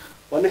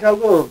भन्ने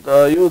खालको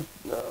यो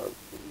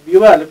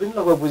युवाहरूले पनि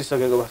लगभग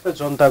बुझिसकेको अवस्था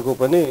जनताको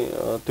पनि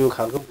त्यो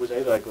खालको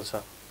बुझाइरहेको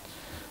छ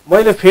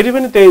मैले फेरि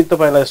पनि त्यही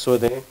तपाईलाई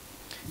सोधेँ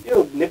यो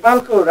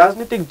नेपालको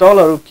राजनीतिक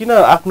दलहरू किन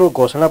आफ्नो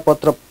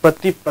घोषणापत्र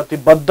प्रति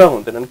प्रतिबद्ध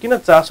हुँदैनन्, किन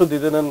चासो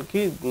दिँदैनन्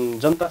कि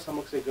जनता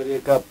समक्ष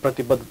गरिएका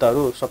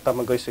प्रतिबद्धताहरू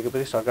सत्तामा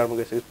गइसकेपछि सरकारमा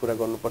गइसकेपछि पुरा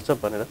गर्नुपर्छ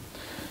भनेर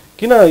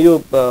किन यो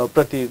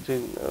प्रति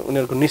चाहिँ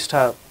उनीहरूको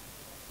निष्ठा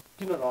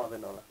किन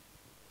रहँदैन होला?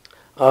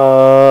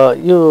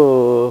 यो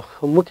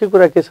मुख्य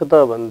कुरा के छ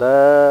त भन्दा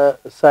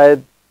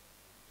सायद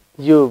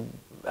यो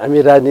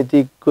हामी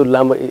राजनीतिको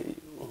लामो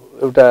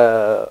एउटा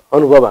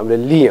अनुभव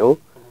हामीले लियौँ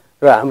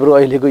र हाम्रो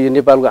अहिलेको यो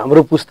नेपालको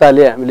हाम्रो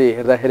पुस्ताले हामीले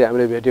हेर्दाखेरि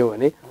हामीले भेट्यौँ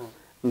भने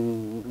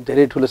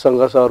धेरै ठुलो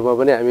सङ्घर्षहरूमा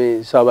पनि हामी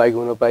सहभागी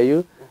हुन पाइयो,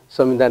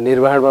 संविधान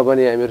निर्माणमा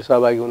पनि हामीहरू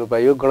सहभागी हुन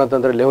पाइयो,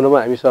 गणतन्त्र ल्याउनमा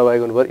हामी सहभागी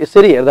हुनु पर्यो।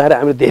 यसरी हेर्दाखेरि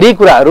हामीले धेरै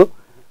कुराहरू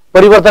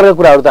परिवर्तनका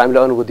कुराहरू त हामीले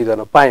अनुभूति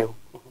गर्न पायौँ,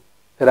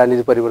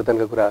 राजनीति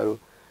परिवर्तनका कुराहरू।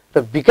 र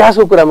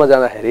विकासको कुरामा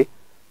जाँदाखेरि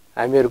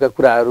हामीहरूका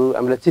कुराहरू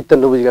हामीलाई चित्त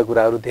नबुझेका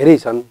कुराहरू धेरै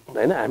छन्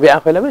होइन, हामी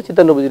आफैलाई पनि चित्त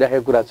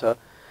नबुझिराखेको कुरा छ।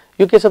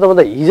 यो के छ त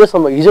भन्दा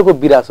हिजोको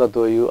विरासत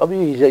हो यो। अब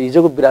यो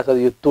हिजोको विरासत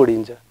यो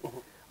तोडिन्छ।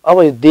 अब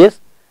यो देश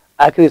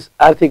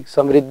आर्थिक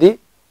समृद्धि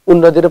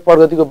उन्नति र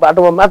प्रगतिको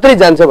बाटोमा मात्रै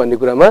जान्छ भन्ने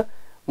कुरामा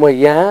म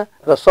यहाँ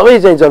र सबै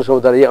चाहिँ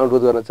जनसमुदायलाई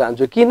अनुरोध गर्न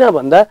चाहन्छु। किन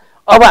भन्दा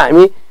अब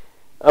हामी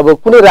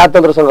कुनै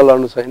राजतन्त्रसँग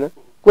लड्नु छैन,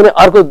 कुनै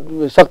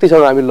अर्को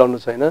शक्तिसँग हामी लड्नु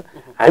छैन।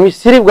 हामी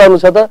सिर्फ गर्नु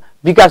छ त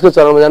विकासको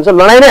चरणमा जान्छ,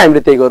 लडाइँ नै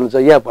हामीले त्यही गर्नु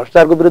छ। यहाँ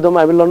भ्रष्टाचारको विरुद्धमा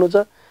हामी लड्नु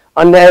छ,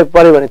 अन्याय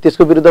पर्यो भने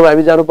त्यसको विरुद्धमा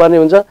हामी जानुपर्ने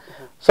हुन्छ,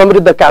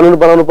 समृद्ध कानुन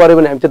बनाउनु पर्यो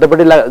भने हामी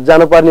त्यतापट्टि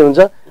जानुपर्ने हुन्छ।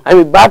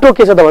 हामी बाटो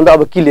के छ त भन्दा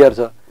अब क्लियर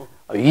छ।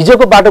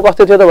 हिजोको बाटो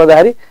कस्तो थियो त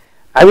भन्दाखेरि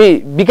हामी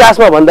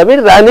विकासमा भन्दा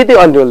पनि राजनीतिक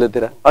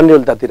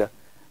अन्यलतातिर,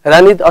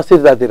 राजनीतिक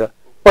अस्थिरतातिर,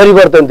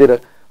 परिवर्तनतिर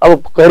अब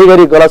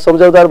घरिघरि गलत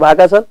सम्झौताहरू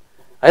भएका छन्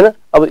होइन।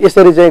 अब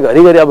यसरी चाहिँ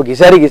घरिघरि अब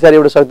घिसारी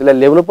एउटा शक्तिलाई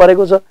ल्याउनु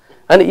परेको छ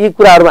होइन। यी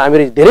कुराहरूमा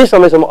हामीले धेरै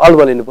समयसम्म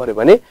अल्मलिनु पर्यो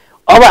भने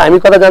अब हामी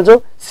कता जान्छौँ?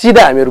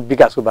 सिधा हामीहरू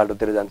विकासको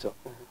बाटोतिर जान्छौँ।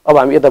 अब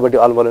हामी यतापट्टि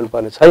अल्मलिनु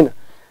पर्ने छैन।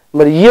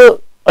 मैले यो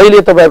अहिले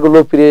तपाईँहरूको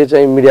लोकप्रिय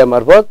चाहिँ मिडिया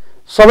मार्फत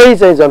सबै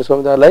चाहिँ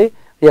जनसमुदायलाई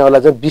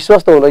यहाँहरूलाई चाहिँ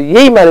विश्वस्त हुन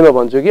यही मानेमा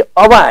भन्छु कि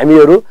अब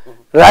हामीहरू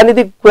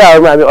राजनीतिक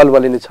कुराहरूमा हामी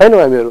अल्मलिने छैनौँ।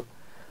 हामीहरू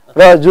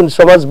र जुन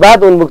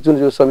समाजवाद उन्मुख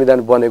जुन संविधान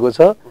बनेको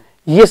छ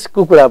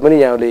यसको कुरा पनि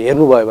यहाँहरूले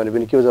हेर्नुभयो भने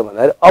पनि के हुन्छ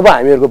भन्दाखेरि अब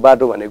हामीहरूको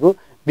बाटो भनेको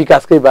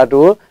विकासकै बाटो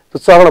हो। त्यो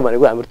चरण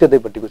भनेको हाम्रो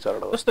त्यतैपट्टिको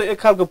चरण हो। जस्तो एक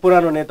खालको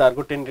पुरानो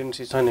नेताहरूको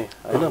टेन्डेन्सी छ नि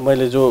होइन,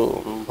 मैले जो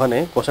भने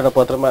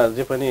घोषणापत्रमा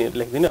जे पनि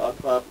लेखिदिने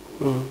अथवा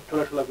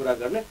ठुला कुरा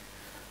गर्ने,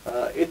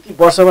 यति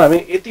वर्षमा हामी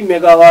यति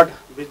मेगावाट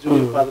बिजुली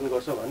उत्पादन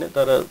गर्छौँ भने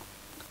तर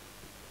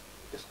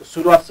त्यसको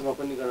सुरुवातसम्म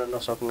पनि गर्न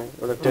नसक्ने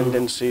एउटा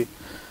टेन्डेन्सी,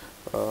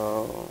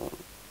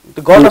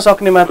 त्यो गर्न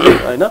सक्ने मात्रै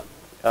होइन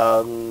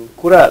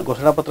कुरा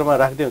घोषणापत्रमा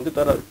राख्दै हुन्थ्यो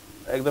तर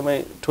एकदमै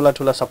ठुला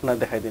सपना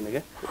देखाइदिने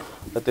क्या।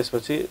 र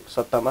त्यसपछि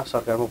सत्तामा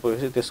सरकारमा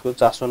पुगेपछि त्यसको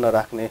चासो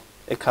नराख्ने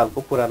एक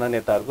खालको पुराना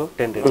नेताहरूको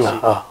टेन्डेन्सी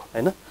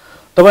होइन।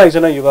 तपाईँ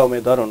एकजना युवा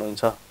उम्मेदवार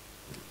हुनुहुन्छ,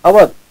 अब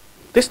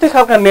त्यस्तै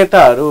खालका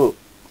नेताहरू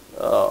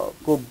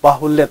को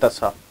बाहुल्यता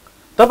छ।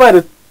 तपाईँहरू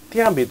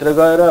त्यहाँभित्र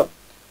गएर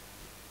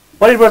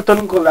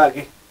परिवर्तनको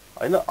लागि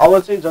होइन अब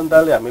चाहिँ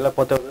जनताले हामीलाई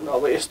पत्याउँदैन,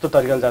 अब यस्तो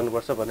तरिकाले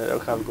जानुपर्छ भनेर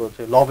एउटा खालको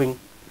चाहिँ लबिङ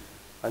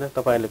होइन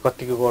तपाईँहरूले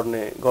कतिको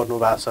गर्नु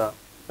भएको छ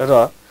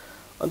र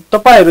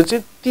तपाईँहरू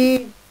चाहिँ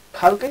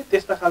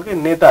त्यस्ता खालकै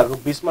नेताहरूको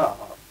बिचमा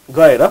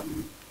गएर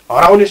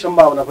हराउने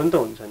सम्भावना पनि त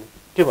हुन्छ नि,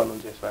 के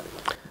भन्नुहुन्छ यसबारेमा?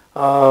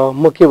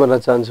 म के भन्न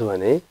चाहन्छु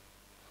भने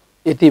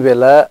यति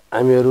बेला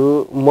हामीहरू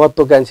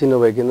महत्त्वकांक्षी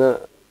नभइकन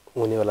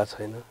हुनेवाला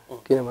छैन।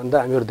 किन भन्दा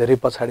हामीहरू धेरै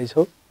पछाडि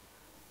छौँ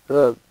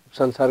र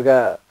संसारका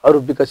अरू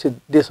विकसित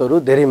देशहरू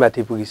धेरै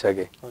माथि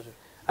पुगिसके।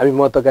 हामी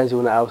महत्त्वकांक्षी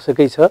हुन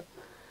आवश्यकै छ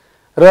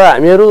र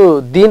हामीहरू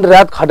दिन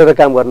रात खटेर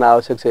काम गर्न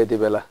आवश्यक छ यति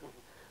बेला।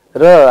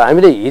 र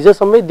हामीले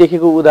हिजोसम्मै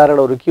देखेको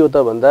उदाहरणहरू के हो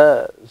त भन्दा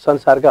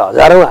संसारका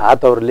हजारौँ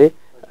हातहरूले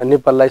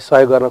नेपाललाई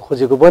सहयोग गर्न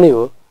खोजेको पनि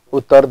हो।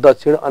 उत्तर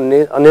दक्षिण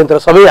अन्यत्र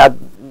सबै हात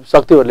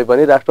शक्तिहरूले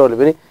पनि राष्ट्रहरूले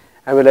पनि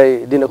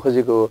हामीलाई दिन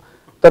खोजेको हो।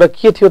 तर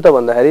के थियो त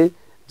भन्दाखेरि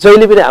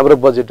जहिले पनि हाम्रो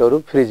बजेटहरू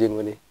फ्रिजिङ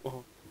हुने,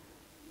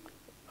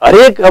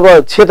 हरेक अब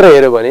क्षेत्र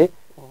हेऱ्यो भने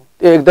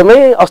त्यो एकदमै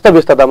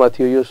अस्तव्यस्ततामा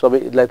थियो। यो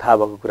सबैलाई थाहा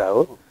भएको कुरा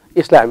हो।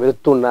 यसलाई हामीहरू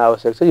तोड्न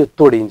आवश्यक छ। यो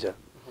तोडिन्छ।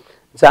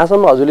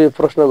 जहाँसम्म हजुरले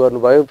प्रश्न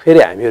गर्नुभयो फेरि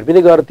हामीहरू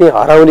पनि गएर त्यही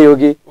हराउने हो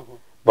कि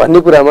भन्ने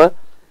कुरामा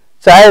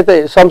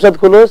चाहे संसद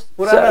खुलोस्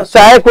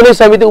चाहे कुनै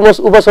समिति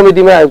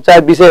उपसमितिमा चाहे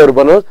विषयहरू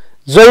बनोस्,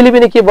 जहिले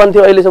पनि के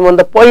बन्थ्यो अहिलेसम्म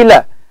भन्दा पहिला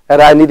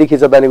राजनीति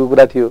खिचतानीको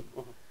कुरा थियो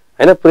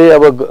होइन। पुरै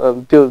अब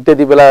त्यो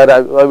त्यति बेला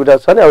एउटा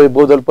छ नि, अब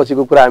बहुदल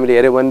पछिको कुरा हामीले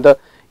हेऱ्यौँ भने त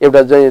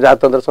एउटा चाहिँ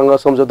राजतन्त्रसँग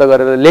सम्झौता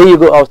गरेर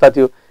ल्याइएको अवस्था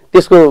थियो।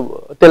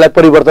 त्यसलाई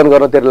परिवर्तन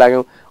गर्नतिर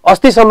लाग्यौँ।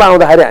 अस्तिसम्म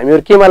आउँदाखेरि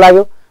हामीहरू केमा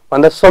लाग्यौँ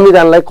भन्दा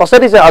संविधानलाई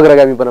कसरी चाहिँ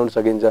अग्रगामी बनाउन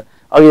सकिन्छ।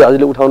 अघि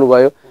हजुरले उठाउनु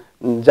भयो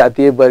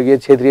जातीय वर्गीय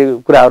क्षेत्रीय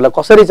कुराहरूलाई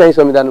कसरी चाहिँ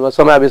संविधानमा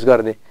समावेश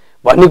गर्ने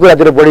भन्ने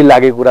कुरातिर बढी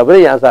लागेको कुरा पनि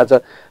यहाँ थाहा छ।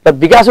 र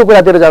विकासको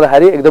कुरातिर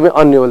जाँदाखेरि एकदमै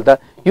अन्य होल्ता।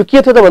 यो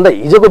के थियो त भन्दा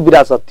हिजोको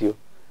विरासत थियो।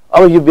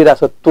 अब यो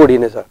विरासत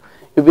तोडिनेछ।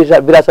 यो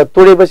विरासत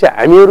तोडेपछि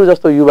हामीहरू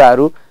जस्तो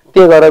युवाहरू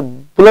त्यहाँ गएर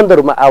बुलन्द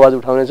रूपमा आवाज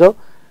उठाउनेछौँ।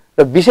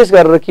 र विशेष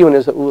गरेर के हुने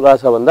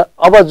रहेछ भन्दा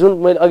अब जुन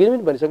मैले अघि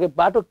पनि भनिसकेँ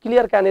बाटो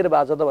क्लियर कहाँनिर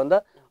भएको छ त भन्दा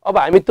अब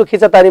हामी त्यो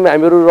खिचातानीमा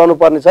हामीहरू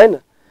रहनुपर्ने छैन।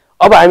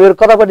 अब हामीहरू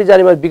कतापट्टि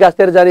जाने भयो,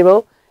 विकासतिर जाने भयो,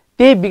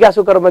 त्यही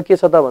विकासको क्रममा के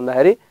छ त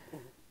भन्दाखेरि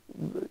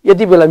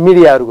यति बेला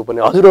मिडियाहरूको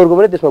पनि हजुरहरूको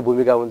पनि त्यसमा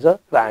भूमिका हुन्छ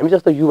र हामी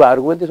जस्तो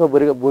युवाहरूको पनि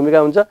त्यसमा भूमिका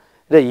हुन्छ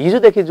र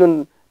हिजोदेखि जुन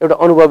एउटा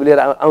अनुभव लिएर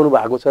आउनु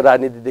भएको छ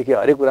राजनीतिदेखि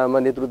हरेक कुरामा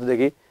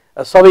नेतृत्वदेखि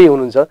सबै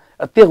हुनुहुन्छ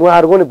त्यो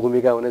उहाँहरूको पनि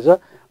भूमिका हुनेछ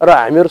र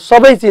हामीहरू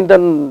सबै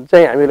चिन्तन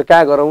चाहिँ हामीले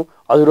कहाँ गरौँ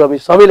हजुर हामी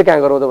सबैले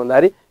कहाँ गरौँ त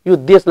भन्दाखेरि यो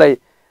देशलाई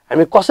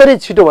हामी कसरी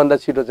छिटोभन्दा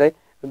छिटो चाहिँ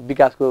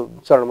विकासको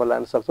चरणमा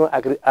लान सक्छौँ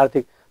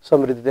आर्थिक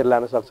समृद्धितिर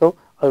लान सक्छौँ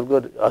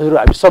हजुर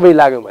हामी सबै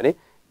लाग्यौँ भने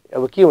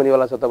अब के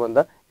हुनेवाला छ त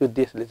भन्दा यो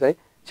देशले चाहिँ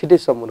छिटै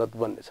समुन्नत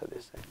बन्नेछ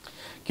देश चाहिँ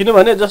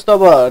किनभने जस्तो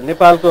अब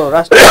नेपालको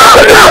राष्ट्रिय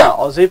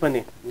अझै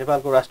पनि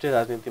नेपालको राष्ट्रिय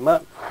राजनीतिमा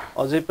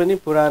अझै पनि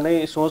पुरानै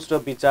सोच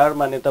र विचार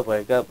मान्यता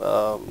भएका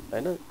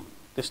हैन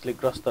त्यसले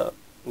ग्रस्त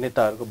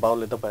नेताहरूको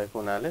बाहुल्यता भएको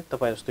हुनाले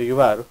तपाईँ जस्तो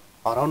युवाहरू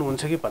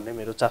हराउनुहुन्छ कि भन्ने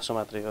मेरो चासो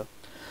मात्रै हो।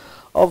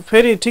 अब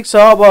फेरि ठिक छ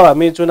अब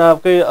हामी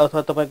चुनावकै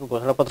अथवा तपाईँको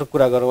घोषणापत्र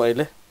कुरा गरौँ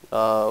अहिले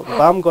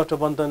वाम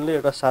गठबन्धनले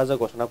एउटा साझा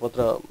घोषणापत्र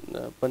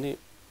पनि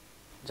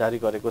जारी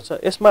गरेको छ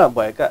यसमा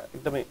भएका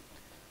एकदमै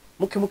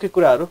मुख्य मुख्य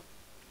कुराहरू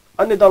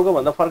अन्य दलको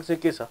भन्दा फरक चाहिँ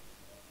के छ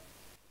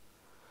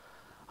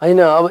हैन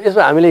अब यसो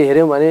हामीले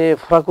हेर्यौँ भने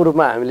फरकको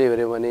रूपमा हामीले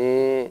हेर्यौँ भने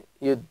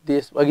यो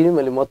देश अघि नै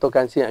मैले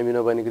महत्त्वकांक्षी हामी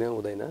नबनिकन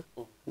हुँदैन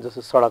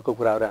जस्तो सडकको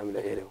कुराहरू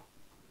हामीले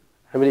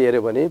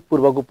हेर्यौँ भने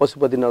पूर्वको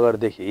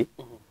पशुपतिनगरदेखि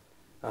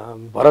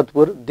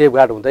भरतपुर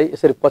देवघाट हुँदै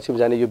यसरी पश्चिम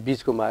जाने यो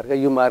बीचको मार्ग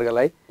यो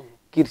मार्गलाई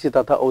कृषि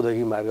तथा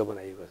औद्योगिक मार्ग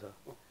बनाइएको छ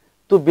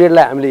त्यो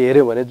बेडलाई हामीले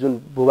हेर्यौँ भने जुन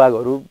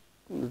भूभागहरू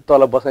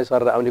तल बसाइ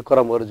सरेर आउने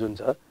क्रमहरू जुन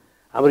छ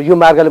हाम्रो यो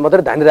मार्गले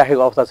मात्रै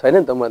धानिराखेको अवस्था छैन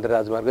नि त मन्त्री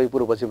राजमार्ग यो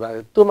पूर्व पश्चिम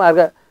मार्ग त्यो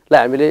मार्गलाई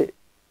हामीले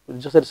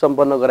जसरी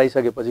सम्पन्न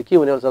गराइसकेपछि के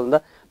हुने हुन्छ भन्दा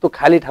त्यो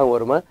खाली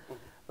ठाउँहरूमा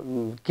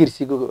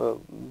कृषिको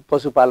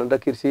पशुपालन र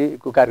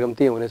कृषिको कार्यक्रम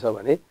त्यही हुनेछ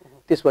भने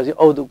त्यसपछि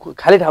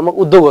खाली ठाउँमा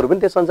उद्योगहरू पनि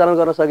त्यस सञ्चालन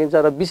गर्न सकिन्छ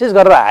र विशेष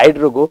गरेर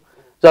हाइड्रोको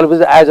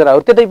जलविद्युत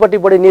आयोजनाहरू त्यतैपट्टि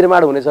बढी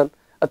निर्माण हुनेछन्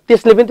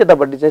त्यसले पनि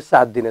त्यतापट्टि चाहिँ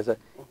साथ दिनेछ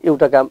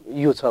एउटा काम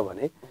यो छ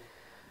भने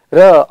र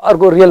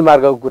अर्को रेल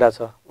मार्गको कुरा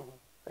छ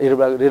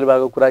रेल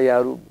मार्गको कुरा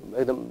यहाँहरू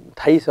एकदम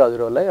थाहै छ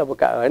हजुरहरूलाई अब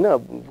हैन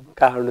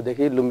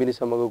काठमाडौँदेखि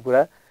लुम्बिनीसम्मको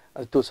कुरा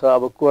त्यो छ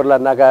अब कोर्ला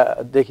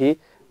नाकादेखि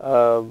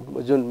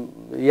जुन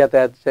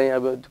यातायात चाहिँ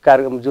अब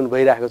कार्यक्रम जुन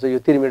भइरहेको छ यो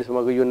 3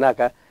 मिनेटसम्मको यो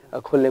नाका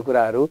खोल्ने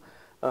कुराहरू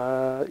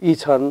यी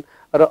छन्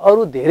र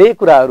अरू धेरै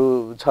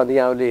कुराहरू छन्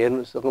यहाँले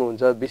हेर्न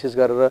सक्नुहुन्छ विशेष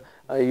गरेर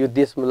यो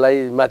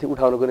देशलाई माथि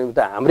उठाउनको निमित्त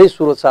हाम्रै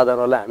स्रोत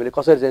साधनहरूलाई हामीले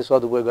कसरी चाहिँ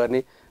सदुपयोग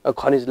गर्ने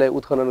खनिजलाई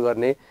उत्खनन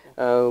गर्ने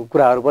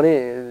कुराहरू पनि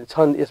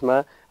छन् यसमा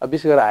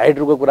विशेष गरेर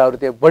हाइड्रोको कुराहरू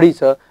त्यहाँ बढी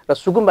छ र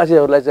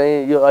सुकुम्बासीहरूलाई चाहिँ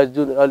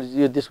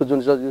यो देशको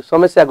जुन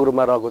समस्याको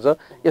रूपमा रहेको छ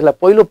यसलाई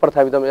पहिलो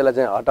प्राथमिकतामा यसलाई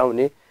चाहिँ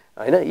हटाउने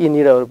हैन यी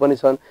निर्णयहरू पनि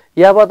छन्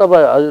यावत अब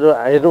हजुर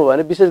हेर्नु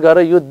भने विशेष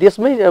गरेर यो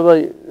देशमै अब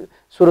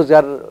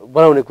स्वरोजगार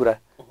बनाउने कुरा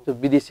जो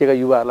विदेशीका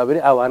युवाहरूलाई पनि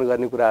आह्वान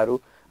गर्ने कुराहरू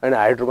हैन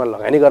हाइड्रोमा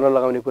लगानी गर्न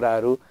लगाउने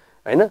कुराहरू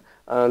हैन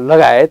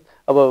लगायत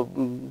अब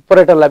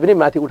पर्यटनलाई पनि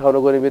माथि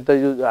उठाउनको निमित्त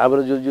यो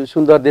हाम्रो जो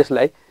सुन्दर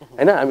देशलाई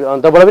हैन हामी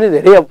अन्तबाट पनि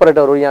धेरै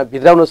पर्यटकहरू यहाँ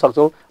भित्राउन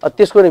सक्छौँ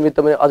त्यसको निमित्त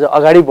पनि अझ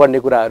अगाडि बढ्ने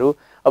कुराहरू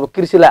अब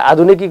कृषिलाई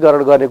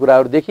आधुनिकीकरण गर्ने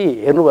कुराहरूदेखि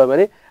हेर्नुभयो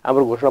भने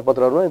हाम्रो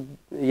घोषणापत्रहरूमा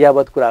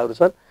यावत कुराहरू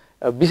छन्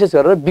विशेष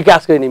गरेर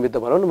विकासकै निमित्त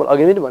भनौँ न मैले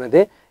अघि पनि भनेको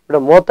थिएँ एउटा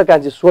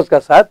महत्त्वकांक्षी सोचका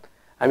साथ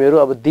हामीहरू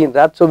अब दिन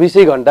रात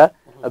 24 घण्टा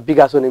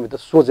विकासको निमित्त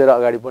सोचेर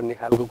अगाडि बढ्ने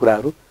खालको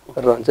कुराहरू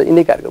रहन्छ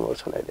यिनै कार्यक्रमहरू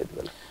छन् अहिले यति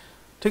बेला।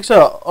 ठिक छ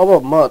अब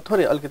म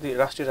थोरै अलिकति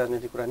राष्ट्रिय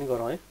राजनीति कुरा नि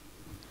गरौँ है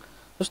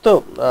जस्तो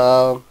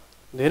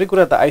धेरै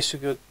कुरा त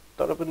आइसक्यो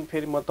तर पनि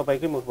फेरि म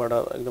तपाईँकै मुखबाट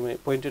एकदमै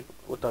पोइन्टेड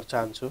उत्तर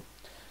चाहन्छु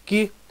कि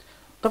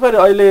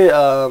तपाईँहरू अहिले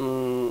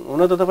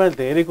हुन त तपाईँले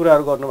धेरै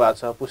कुराहरू गर्नुभएको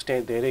छ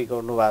पुष्टि धेरै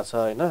गर्नुभएको छ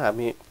होइन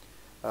हामी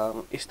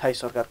स्थायी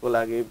सरकारको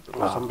लागि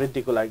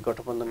समृद्धिको लागि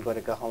गठबन्धन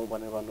गरेका हौँ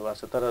भनेर भन्नुभएको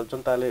छ तर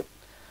जनताले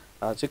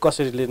चाहिँ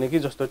कसरी लिने कि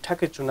जस्तो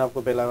ठ्याक्कै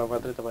चुनावको बेलामा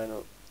मात्रै तपाईँहरू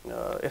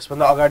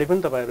यसभन्दा अगाडि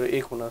पनि तपाईँहरू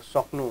एक हुन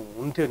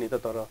सक्नुहुन्थ्यो नि त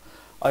तर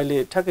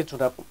अहिले ठ्याक्कै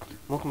चुनाव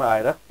मुखमा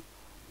आएर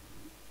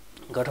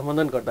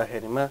गठबन्धन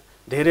गर्दाखेरिमा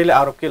धेरैले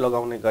आरोप के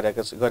लगाउने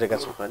गरेका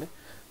छौँ भने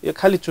यो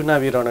खालि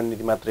चुनावी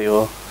रणनीति मात्रै हो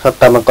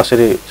सत्तामा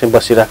कसरी चाहिँ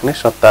बसिराख्ने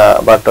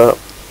सत्ताबाट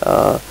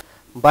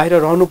बाहिर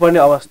रहनुपर्ने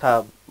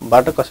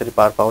अवस्थाबाट कसरी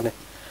पार पाउने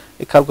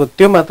एक खालको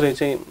त्यो मात्रै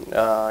चाहिँ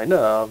हैन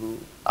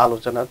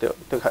आलोचना त्यो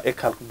एक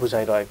खालको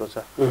बुझाइरहेको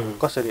छ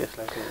कसरी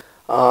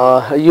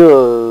यसलाई यो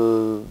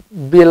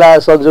बेला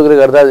संयोगले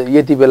गर्दा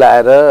यति बेला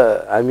आएर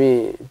हामी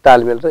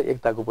तालमेल र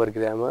एकताको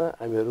प्रक्रियामा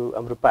हामीहरू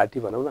हाम्रो पार्टी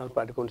भनौँ न हाम्रो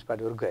पार्टी कम्युनिस्ट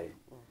पार्टीहरू गए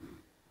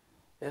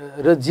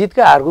र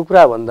जितका हारको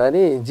कुरा भन्दा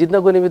नि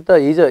जित्नको निमित्त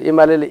हिजो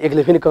एमाले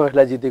एक्लै पनि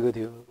कङ्ग्रेसलाई जितेको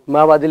थियो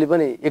माओवादीले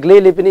पनि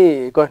एक्लैले पनि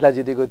कङ्ग्रेसलाई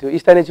जितेको थियो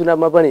स्थानीय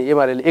चुनावमा पनि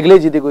एमाले एक्लै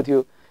जितेको थियो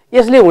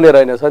यसले हुने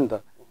रहेनछ नि त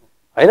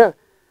हैन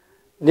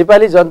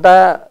नेपाली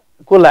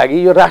जनताको लागि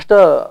यो राष्ट्र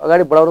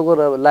अगाडि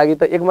बढाउनको लागि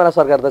त एकमाना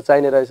सरकार त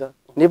चाहिने रहेछ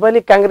नेपाली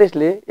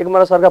काङ्ग्रेसले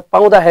एकमाना सरकार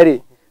पाउँदाखेरि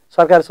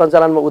सरकार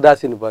सञ्चालनमा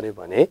उदासीन बन्यो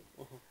भने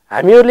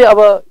हामीहरूले अब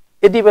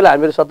यति बेला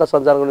हामीहरू सत्ता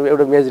सञ्चालन गर्ने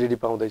एउटा मेजोरिटी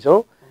पाउँदैछौँ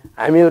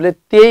हामीहरूले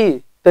त्यही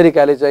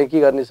तरिकाले चाहिँ के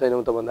गर्ने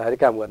छैनौँ त भन्दाखेरि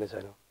काम गर्ने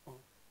छैनौँ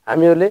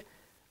हामीहरूले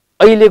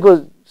अहिलेको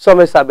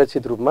समय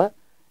सापेक्षित रूपमा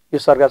यो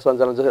सरकार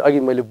सञ्चालन जसरी अघि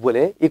मैले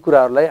बोलेँ यी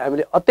कुराहरूलाई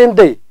हामीले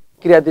अत्यन्तै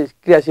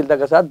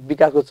क्रियाशीलताका साथ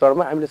विकासको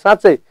चरणमा हामीले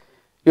साँच्चै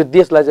यो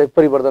देशलाई चाहिँ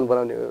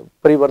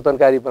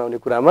परिवर्तनकारी बनाउने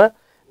कुरामा,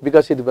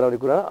 विकसित बनाउने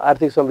कुरामा,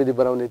 आर्थिक समृद्धि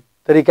बनाउने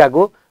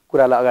तरिकाको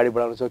कुरालाई अगाडि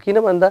बढाउनु छ। किन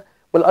भन्दा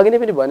मैले अघि नै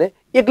पनि भने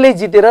एक्लै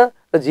जितेर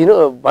र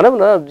भनौँ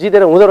न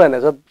जितेर हुँदो रहेन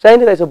रहेछ,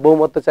 चाहिने रहेछ,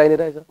 बहुमत त चाहिने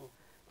रहेछ।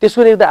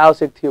 त्यसको निम्ति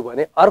आवश्यक थियो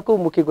भने अर्को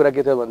मुख्य कुरा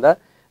के थियो भन्दा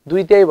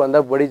 2/3 भन्दा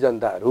बढी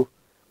जनताहरू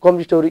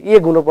कम्युनिस्टहरू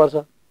एक हुनुपर्छ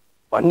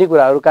भन्ने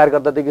कुराहरू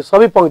कार्यकर्तादेखि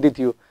सबै पङ्क्ति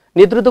थियो,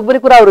 नेतृत्वको पनि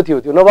कुराहरू थियो,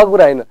 त्यो नभएको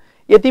कुरा होइन।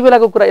 यति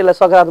बेलाको कुरा यसलाई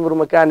सकारात्मक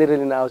रूपमा कहाँनिर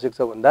लिन आवश्यक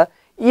छ भन्दा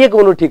एक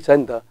हुनु ठिक छ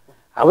नि त।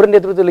 हाम्रो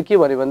नेतृत्वले के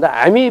भन्यो भन्दा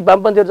हामी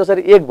वामपन्थीहरू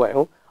जसरी एक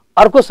भयौँ,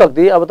 अर्को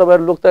शक्ति अब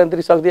तपाईँहरू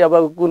लोकतान्त्रिक शक्ति अब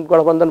कुन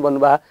गठबन्धन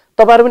भन्नुभयो,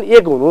 तपाईँहरू पनि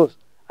एक हुनुहोस्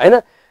होइन।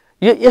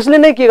 यो यसले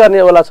नै के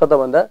गर्नेवाला छ त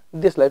भन्दा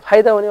देशलाई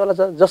फाइदा हुनेवाला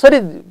छ। जसरी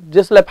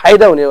देशलाई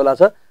फाइदा हुनेवाला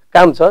छ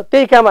काम छ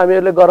त्यही काम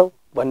हामीहरूले गरौँ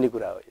भन्ने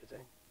कुरा हो। यो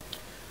चाहिँ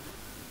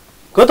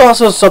गत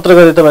असोज 17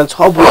 गते तपाईले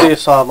 6 बुँदे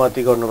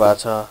सहमति गर्नुभएको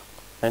छ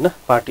हैन,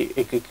 पार्टी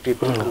एकीकृत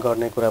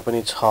गर्ने कुरा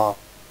पनि छ।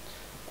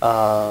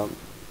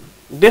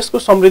 देशको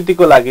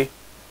समृद्धिको लागि,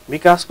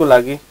 विकासको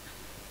लागि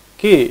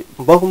के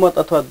बहुमत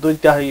अथवा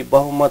 2/3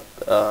 बहुमत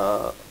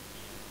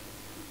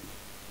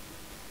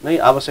नै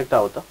आवश्यकता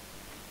हो त?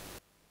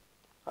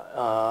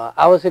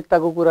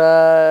 आवश्यकताको कुरा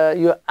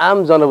यो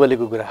आम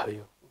जनबलीको कुरा हो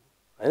यो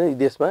हैन।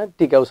 देशमा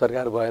टिकाउ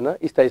सरकार भएन,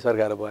 स्थायी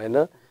सरकार भएन,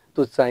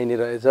 त्यो चाहिने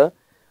रहेछ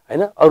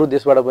हैन। अरू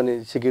देशबाट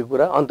पनि सिकेको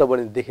कुरा, अन्त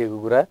पनि देखेको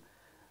कुरा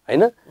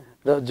हैन।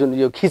 र जुन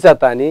यो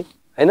खिचातानी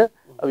हैन,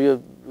 अब यो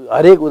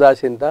हरेक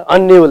उदासीनता,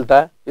 अन्यलता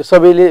यो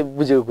सबैले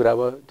बुझेको कुरा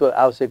भयो। त्यो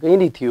आवश्यकै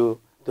नै थियो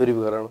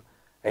ध्रुवीकरण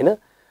हैन।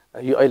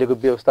 यो अहिलेको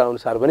व्यवस्था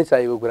अनुसार पनि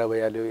चाहिएको कुरा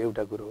भइहाल्यो,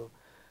 एउटा कुरो हो।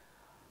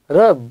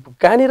 र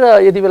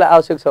कहाँनिर यति बेला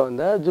आवश्यक छ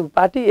भन्दा जुन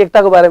पार्टी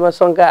एकताको बारेमा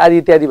शङ्का आदि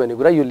इत्यादि भन्ने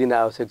कुरा यो लिन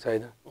आवश्यक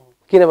छैन।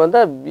 किन भन्दा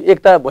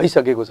एकता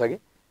भइसकेको छ कि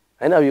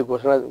हैन। अब यो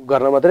घोषणा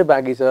गर्न मात्रै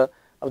बाँकी छ।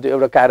 अब त्यो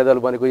एउटा कार्यदल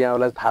बनेको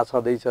यहाँलाई थाहा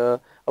छँदैछ।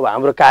 अब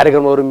हाम्रो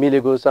कार्यक्रमहरू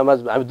मिलेको,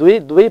 समाज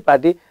हामी दुवै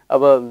पार्टी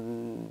अब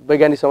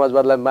वैज्ञानिक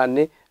समाजवादलाई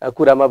मान्ने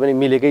कुरामा पनि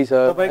मिलेकै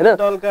छ हैन।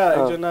 दलका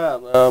एकजना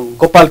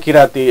गोपाल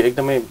किराती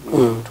एकदमै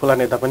ठुला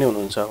नेता पनि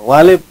हुनुहुन्छ,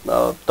 उहाँले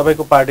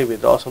तपाईको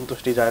पार्टीभित्र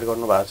असन्तुष्टि जाहेर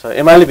गर्नुभएको छ।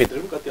 एमाले भित्र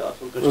पनि कति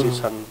असन्तुष्टि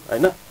छन्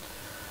हैन,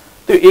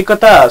 त्यो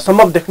एकता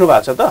सम्भव देख्नु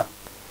भएको छ त?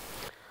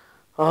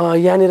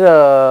 यहाँनिर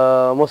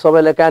म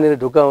सबैलाई कहाँनिर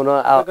ढुकाउन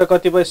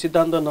कतिपय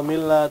सिद्धान्त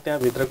नमिल्ला,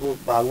 त्यहाँभित्रको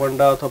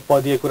भागवण्डा अथवा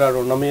पदीय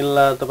कुराहरू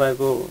नमिल्ला,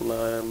 तपाईँको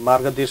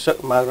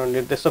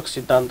मार्गनिर्देशक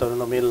सिद्धान्तहरू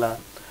नमिल्ला,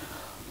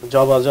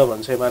 जब अझ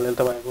भन्छ एमाले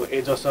तपाईँको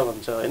एजस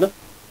भन्छ होइन,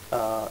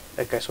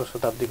 21औं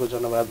शताब्दीको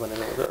जनवाद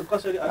भनेर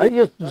कसरी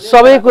यो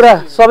सबै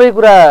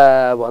कुरा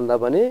भन्दा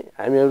पनि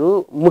हामीहरू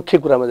मुख्य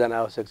कुरामा जान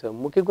आवश्यक छ।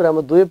 मुख्य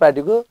कुरामा दुवै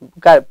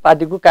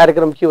पार्टीको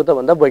कार्यक्रम के हो त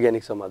भन्दा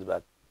वैज्ञानिक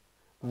समाजवाद।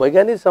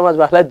 वैज्ञानिक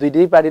समाजवादलाई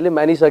दुईटै पार्टीले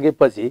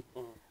मानिसकेपछि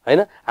हैन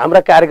हाम्रा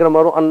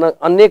कार्यक्रमहरू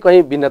अन्य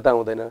कहीँ भिन्नता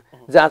हुँदैन।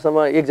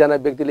 जहाँसम्म एकजना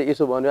व्यक्तिले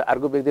यसो भन्यो,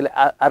 अर्को व्यक्तिले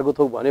अर्को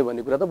थोक भन्यो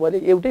भन्ने कुरा त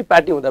भोलि एउटै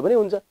पार्टी हुँदा पनि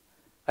हुन्छ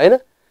हैन।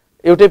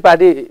 एउटै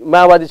पार्टी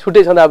माओवादी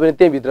छुट्टै छँदा पनि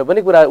त्यहीँभित्र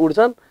पनि कुरा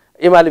उठ्छन्,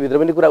 एमाले भित्र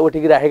पनि कुरा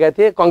उठिराखेका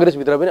थिए,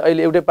 कङ्ग्रेसभित्र पनि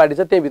अहिले एउटै पार्टी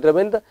छ, त्यहीँभित्र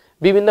पनि त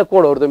विभिन्न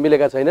कोणहरू त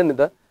मिलेका छैनन् नि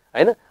त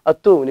हैन।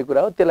 त्यो हुने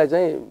कुरा हो, त्यसलाई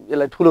चाहिँ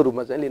यसलाई ठुलो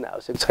रूपमा चाहिँ लिन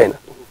आवश्यक छैन।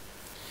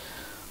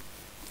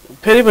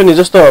 फेरि पनि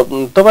जस्तो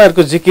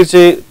तपाईहरुको जिकिर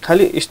चाहिँ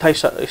खालि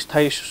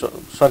स्थायी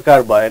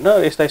सरकार भएन,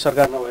 स्थायी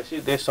सरकार नभएपछि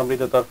देश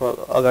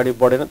समृद्धितर्फ अगाडि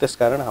बढेन,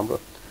 त्यसकारण हाम्रो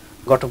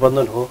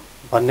गठबन्धन हो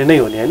भन्ने नै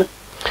हो नि हैन।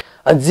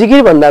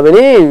 जिकिर भन्दा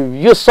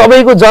पनि यो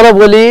सबैको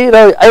जनबोली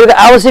र अहिलेको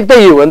आवश्यकता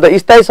यो हो नि त।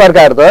 स्थायी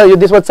सरकार त यो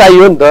देशमा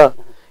चाहियो नि त।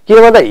 किन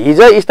भन्दा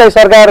हिजो स्थायी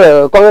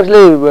सरकार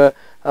कङ्ग्रेसले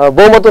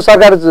बहुमतको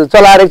सरकार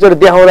चलाएर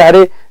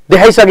एकचोटि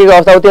देखाइसकेको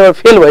अवस्था हो, त्यहाँ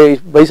फेल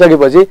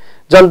भइसकेपछि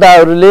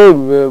जनताहरूले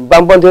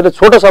वामपन्थीहरूले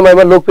छोटो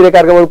समयमा लोकप्रिय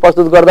कार्यक्रमहरू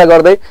प्रस्तुत गर्दा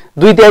गर्दै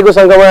 2/3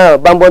 संख्यामा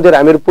वामपन्थीहरू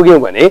हामीहरू पुग्यौँ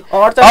भने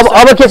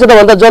अब के छ त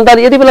भन्दा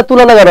जनताले यति बेला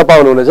तुलना गर्न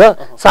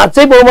पाउनुहुनेछ।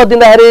 साँच्चै बहुमत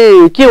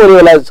दिँदाखेरि के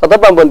हुनेवाला छ त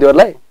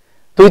वामपन्थीहरूलाई?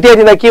 2/3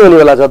 दिँदा के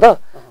हुनेवाला छ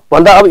त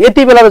भन्दा अब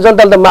यति बेला त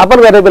जनताले त मापन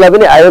गर्ने बेला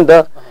पनि आयो नि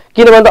त।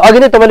 किन भन्दा अघि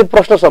नै तपाईँले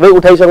प्रश्न सबै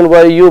उठाइसक्नु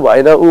भयो, यो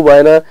भएन ऊ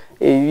भएन,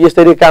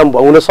 यसरी काम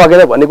हुन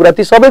सकेन भन्ने कुरा।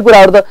 ती सबै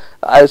कुराहरू त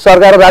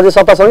सरकार र राज्य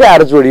सत्तासँगै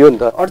आएर जोडियो नि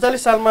त।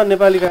 48 सालमा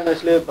नेपाली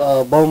काङ्ग्रेसले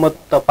बहुमत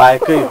त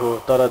पाएकै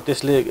हो, तर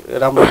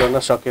त्यसले राम्रो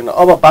गर्न सकेन।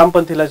 अब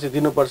वामपन्थीलाई चाहिँ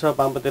दिनुपर्छ,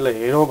 वामपन्थीलाई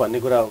हेरौँ भन्ने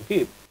कुरा हो कि?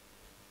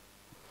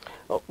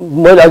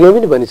 मैले अघि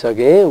पनि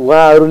भनिसकेँ,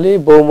 उहाँहरूले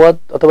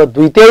बहुमत अथवा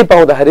 2/3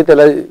 पाउँदाखेरि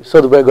त्यसलाई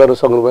सदुपयोग गर्न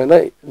सक्नु भएन,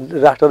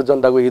 राष्ट्र र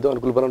जनताको हित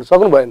अनुकूल बनाउन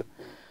सक्नु भएन।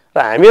 र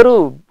हामीहरू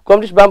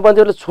कम्युनिस्ट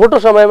वामपन्थीहरूले छोटो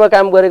समयमा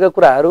काम गरेका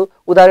कुराहरू,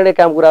 उदाहरणीय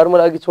काम कुराहरू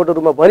मैले अघि छोटो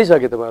रूपमा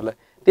भनिसकेँ तपाईँहरूलाई।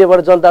 त्यहीबाट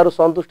जनताहरू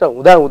सन्तुष्ट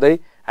हुँदाहुँदै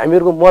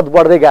हामीहरूको मत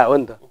बढ्दै गयो हो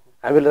नि त।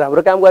 हामीले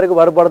राम्रो काम गरेको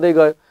भएर बढ्दै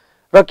गयो।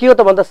 र के हो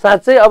त भन्दा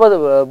साँच्चै अब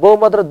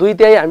बहुमत र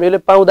 2/3 हामीले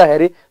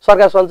पाउँदाखेरि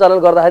सरकार सञ्चालन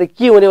गर्दाखेरि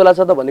के हुनेवाला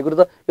छ त भन्ने कुरो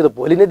त यो त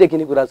भोलि नै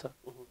देखिने कुरा छ।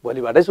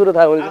 भोलिबाटै सुरु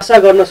थाहा हुन्छ। आशा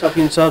गर्न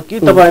सकिन्छ कि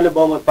तपाईँले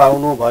बहुमत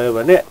पाउनु भयो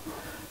भने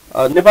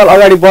नेपाल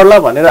अगाडि बढ्ला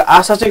भनेर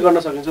आशा चाहिँ गर्न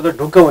सकिन्छ, त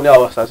ढुक्क हुने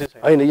अवस्था चाहिँ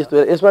छैन? होइन,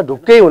 यसमा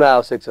ढुक्कै हुन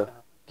आवश्यक छ।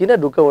 किन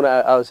ढुक्क हुन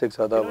आवश्यक छ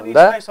त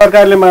भन्दा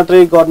सरकारले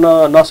मात्रै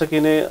गर्न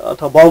नसकिने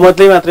अथवा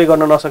बहुमतले मात्रै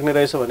गर्न नसक्ने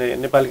रहेछ भने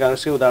नेपाली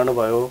काङ्ग्रेसकै उदाहरण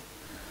भयो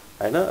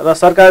होइन र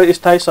सरकार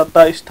स्थायी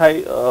सत्ता स्थायी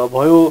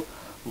भयो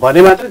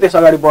भने मात्रै देश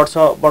अगाडि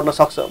बढ्न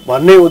सक्छ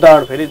भन्ने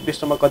उदाहरण फेरि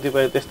विश्वमा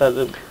कतिपय त्यस्ता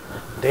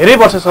धेरै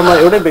वर्षसम्म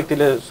एउटै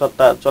व्यक्तिले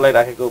सत्ता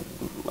चलाइराखेको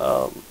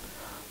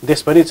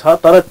देश पनि छ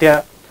तर त्यहाँ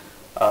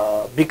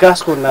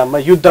विकासको नाममा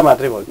युद्ध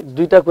मात्रै भयो।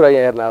 दुईटा कुरा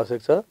यहाँ हेर्न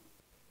आवश्यक छ।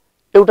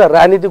 एउटा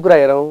राजनीतिक कुरा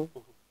हेरौँ,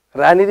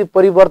 राजनीतिक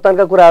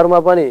परिवर्तनका कुराहरूमा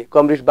पनि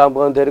कम्युनिस्ट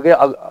वामपन्थीहरूकै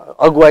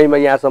अगुवाईमा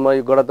यहाँसम्म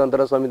यो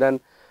गणतन्त्र संविधान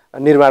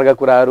निर्माणका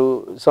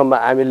कुराहरूसम्म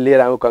हामीले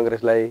लिएर आयौँ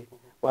काङ्ग्रेसलाई,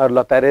 उहाँहरू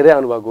लतारेरै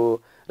आउनुभएको हो।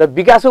 र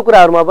विकासको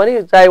कुराहरूमा पनि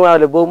चाहे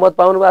उहाँहरूले बहुमत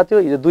पाउनु भएको थियो,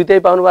 हिजो दुईटै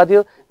पाउनु भएको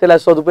थियो, त्यसलाई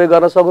सदुपयोग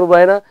गर्न सक्नु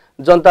भएन,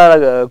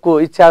 जनताको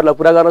इच्छाहरूलाई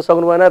पुरा गर्न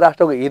सक्नु भएन,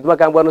 राष्ट्रको हितमा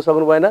काम गर्न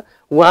सक्नु भएन,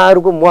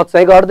 उहाँहरूको मत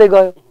चाहिँ घट्दै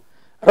गयो।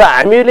 र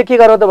हामीले के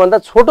गर्यौँ त भन्दा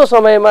छोटो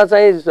समयमा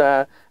चाहिँ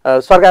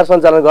सरकार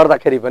सञ्चालन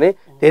गर्दाखेरि पनि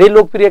धेरै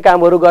लोकप्रिय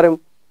कामहरू गऱ्यौँ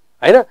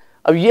होइन।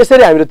 अब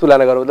यसरी हामीले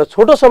तुलना गरौँ त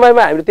छोटो समयमा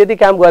हामीले त्यति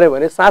काम गऱ्यौँ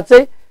भने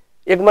साँच्चै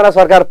एकमना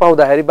सरकार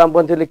पाउँदाखेरि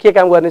वामपन्थीहरूले के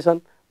काम गर्नेछन्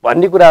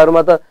भन्ने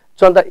कुराहरूमा त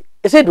जनता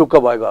यसै ढुक्क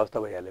भएको अवस्था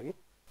भइहाल्यो कि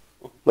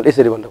मैले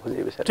यसरी भन्न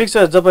खोजेको विषय। ठिक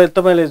छ,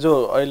 तपाईँले जो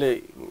अहिले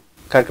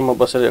कार्यक्रममा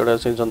बसेर एउटा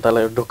चाहिँ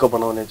जनतालाई ढुक्क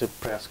बनाउने चाहिँ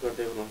प्रयास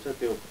गर्दै हुनुहुन्छ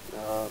त्यो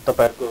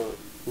तपाईँहरूको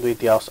दुई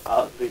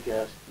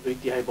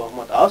तिहाई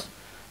बहुमत आओस्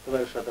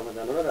तपाईँको सत्तामा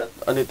जानु र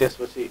अनि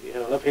त्यसपछि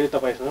हेर्नुलाई फेरि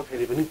तपाईँसँग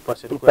फेरि पनि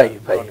बसेर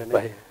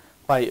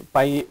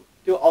पाइ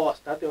त्यो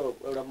अवस्था त्यो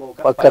एउटा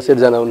मौका पक्का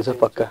सिर्जना हुन्छ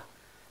पक्का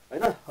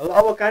होइन।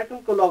 अब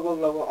कार्यक्रमको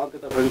लगभग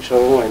अन्त्यतर्फ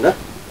छौँ होइन।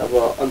 अब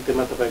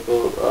अन्त्यमा तपाईँको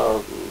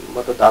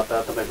मतदाता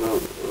तपाईँको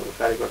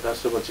कार्यकर्ता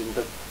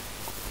शुभचिन्तक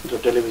जो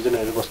टेलिभिजन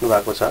हेरेर बस्नु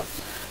भएको छ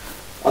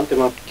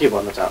अन्त्यमा के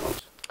भन्न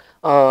चाहनुहुन्छ?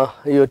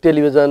 यो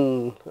टेलिभिजन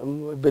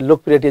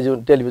लोकप्रिय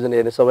टेलिभिजन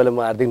हेर्ने सबैलाई म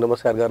हार्दिक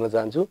नमस्कार गर्न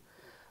चाहन्छु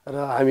र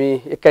हामी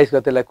 21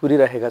 गतेलाई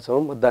कुरिरहेका छौँ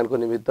मतदानको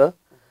निमित्त।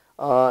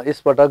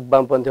 यसपटक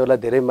वामपन्थीहरूलाई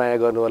धेरै माया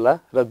गर्नुहोला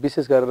र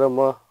विशेष गरेर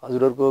म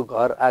हजुरहरूको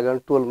घर आँगन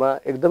टोलमा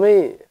एकदमै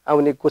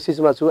आउने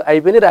कोसिसमा छु, आइ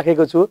पनि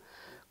राखेको छु।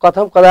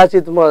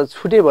 कदाचित म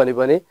छुटेँ भने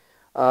पनि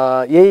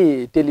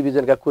यही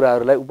टेलिभिजनका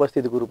कुराहरूलाई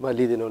उपस्थितिको रूपमा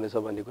लिइदिनु हुनेछ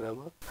भन्ने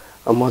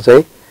कुरामा म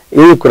चाहिँ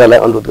यही कुरालाई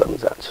अनुरोध गर्न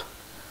चाहन्छु।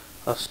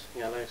 हस्,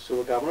 यहाँलाई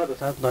शुभकामना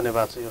तथा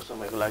धन्यवाद छ यो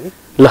समयको लागि।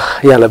 ल,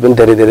 यहाँलाई पनि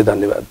धेरै धेरै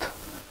धन्यवाद।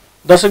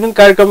 दर्शकबिन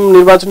कार्यक्रम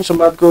निर्वाचन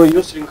संवादको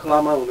यो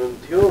श्रृङ्खलामा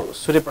हुनुहुन्थ्यो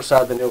सूर्य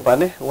प्रसाद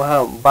नेउपाने।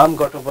 उहाँ वाम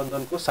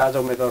गठबन्धनको साझा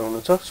उम्मेदवार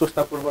हुनुहुन्छ।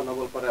 सुस्ता पूर्व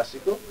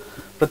नवलपरासीको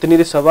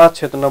प्रतिनिधि सभा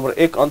क्षेत्र नम्बर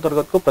 1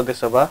 अन्तर्गतको प्रदेश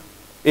सभा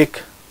 1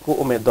 को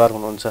उम्मेदवार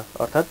हुनुहुन्छ,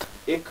 अर्थात्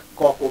 1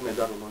 क को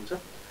उम्मेदवार हुनुहुन्छ।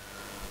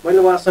 मैले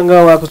उहाँसँग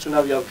उहाँको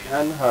चुनावी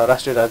अभियान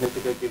राष्ट्रिय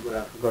राजनीतिका के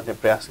कुरा गर्ने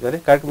प्रयास गरेँ।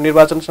 कार्यक्रम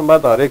निर्वाचन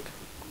संवाद हरेक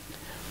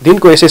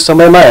दिनको यसै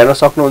समयमा हेर्न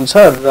सक्नुहुन्छ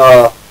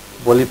र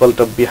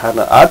भोलिपल्ट बिहान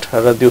 8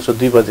 र दिउँसो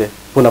 2 बजे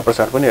पुनः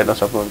प्रसार पनि हेर्न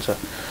सक्नुहुन्छ।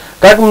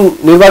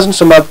 कार्यक्रम निर्वाचन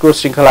संवादको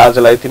श्रृङ्खला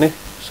आजलाई यति नै।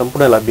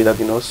 सम्पूर्णलाई बिदा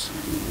दिनुहोस्।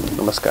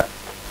 नमस्कार।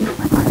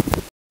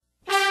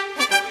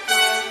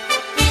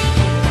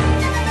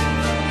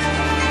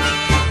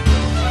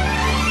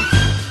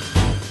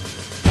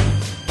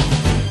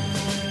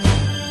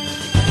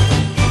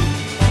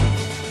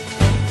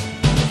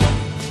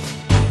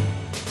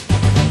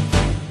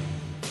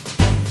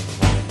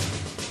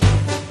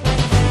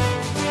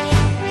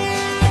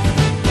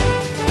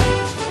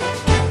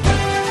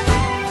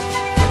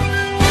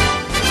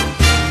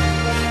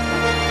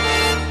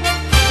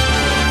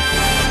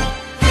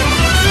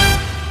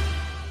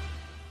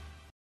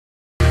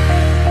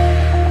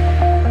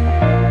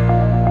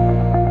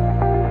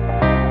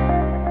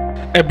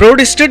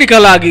 एब्रोड स्टडीका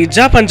लागि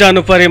जापान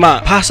जानु परेमा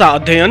भाषा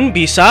अध्ययन,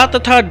 भिसा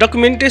तथा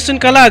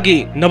डकुमेन्टेसनका लागि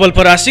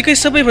नवलपरासीकै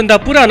सबैभन्दा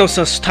पुरानो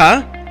संस्था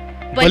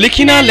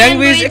बलिखिना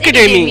ल्याङ्ग्वेज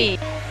एकाडेमी।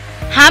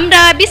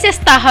 हाम्रा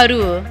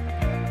विशेषताहरू: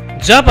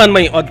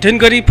 जापानमै अध्ययन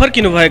गरी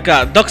फर्किनुभएका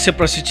दक्ष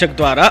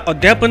प्रशिक्षकद्वारा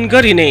अध्यापन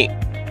गरिने,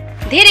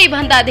 धेरै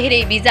भन्दा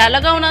धेरै भिजा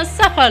लगाउन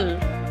सफल,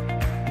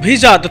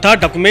 भिजा तथा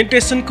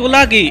डकुमेन्टेसनको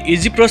लागि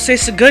इजी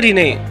प्रोसेस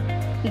गरिने,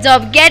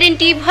 जब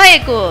ग्यारेन्टी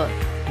भएको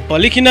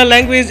बलिखिना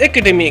ल्याङ्ग्वेज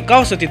एकाडेमी,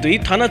 काउसती 2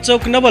 थाना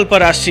चौक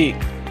नवलपरासी।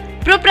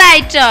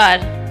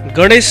 प्रोप्राइटर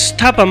गणेश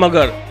थापा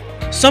मगर।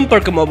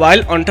 सम्पर्क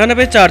मोबाइल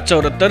 98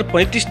 474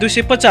 35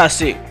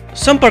 285।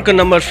 सम्पर्क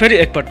नम्बर फेरि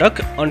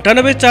एकपटक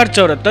 98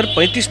 474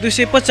 35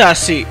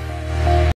 285।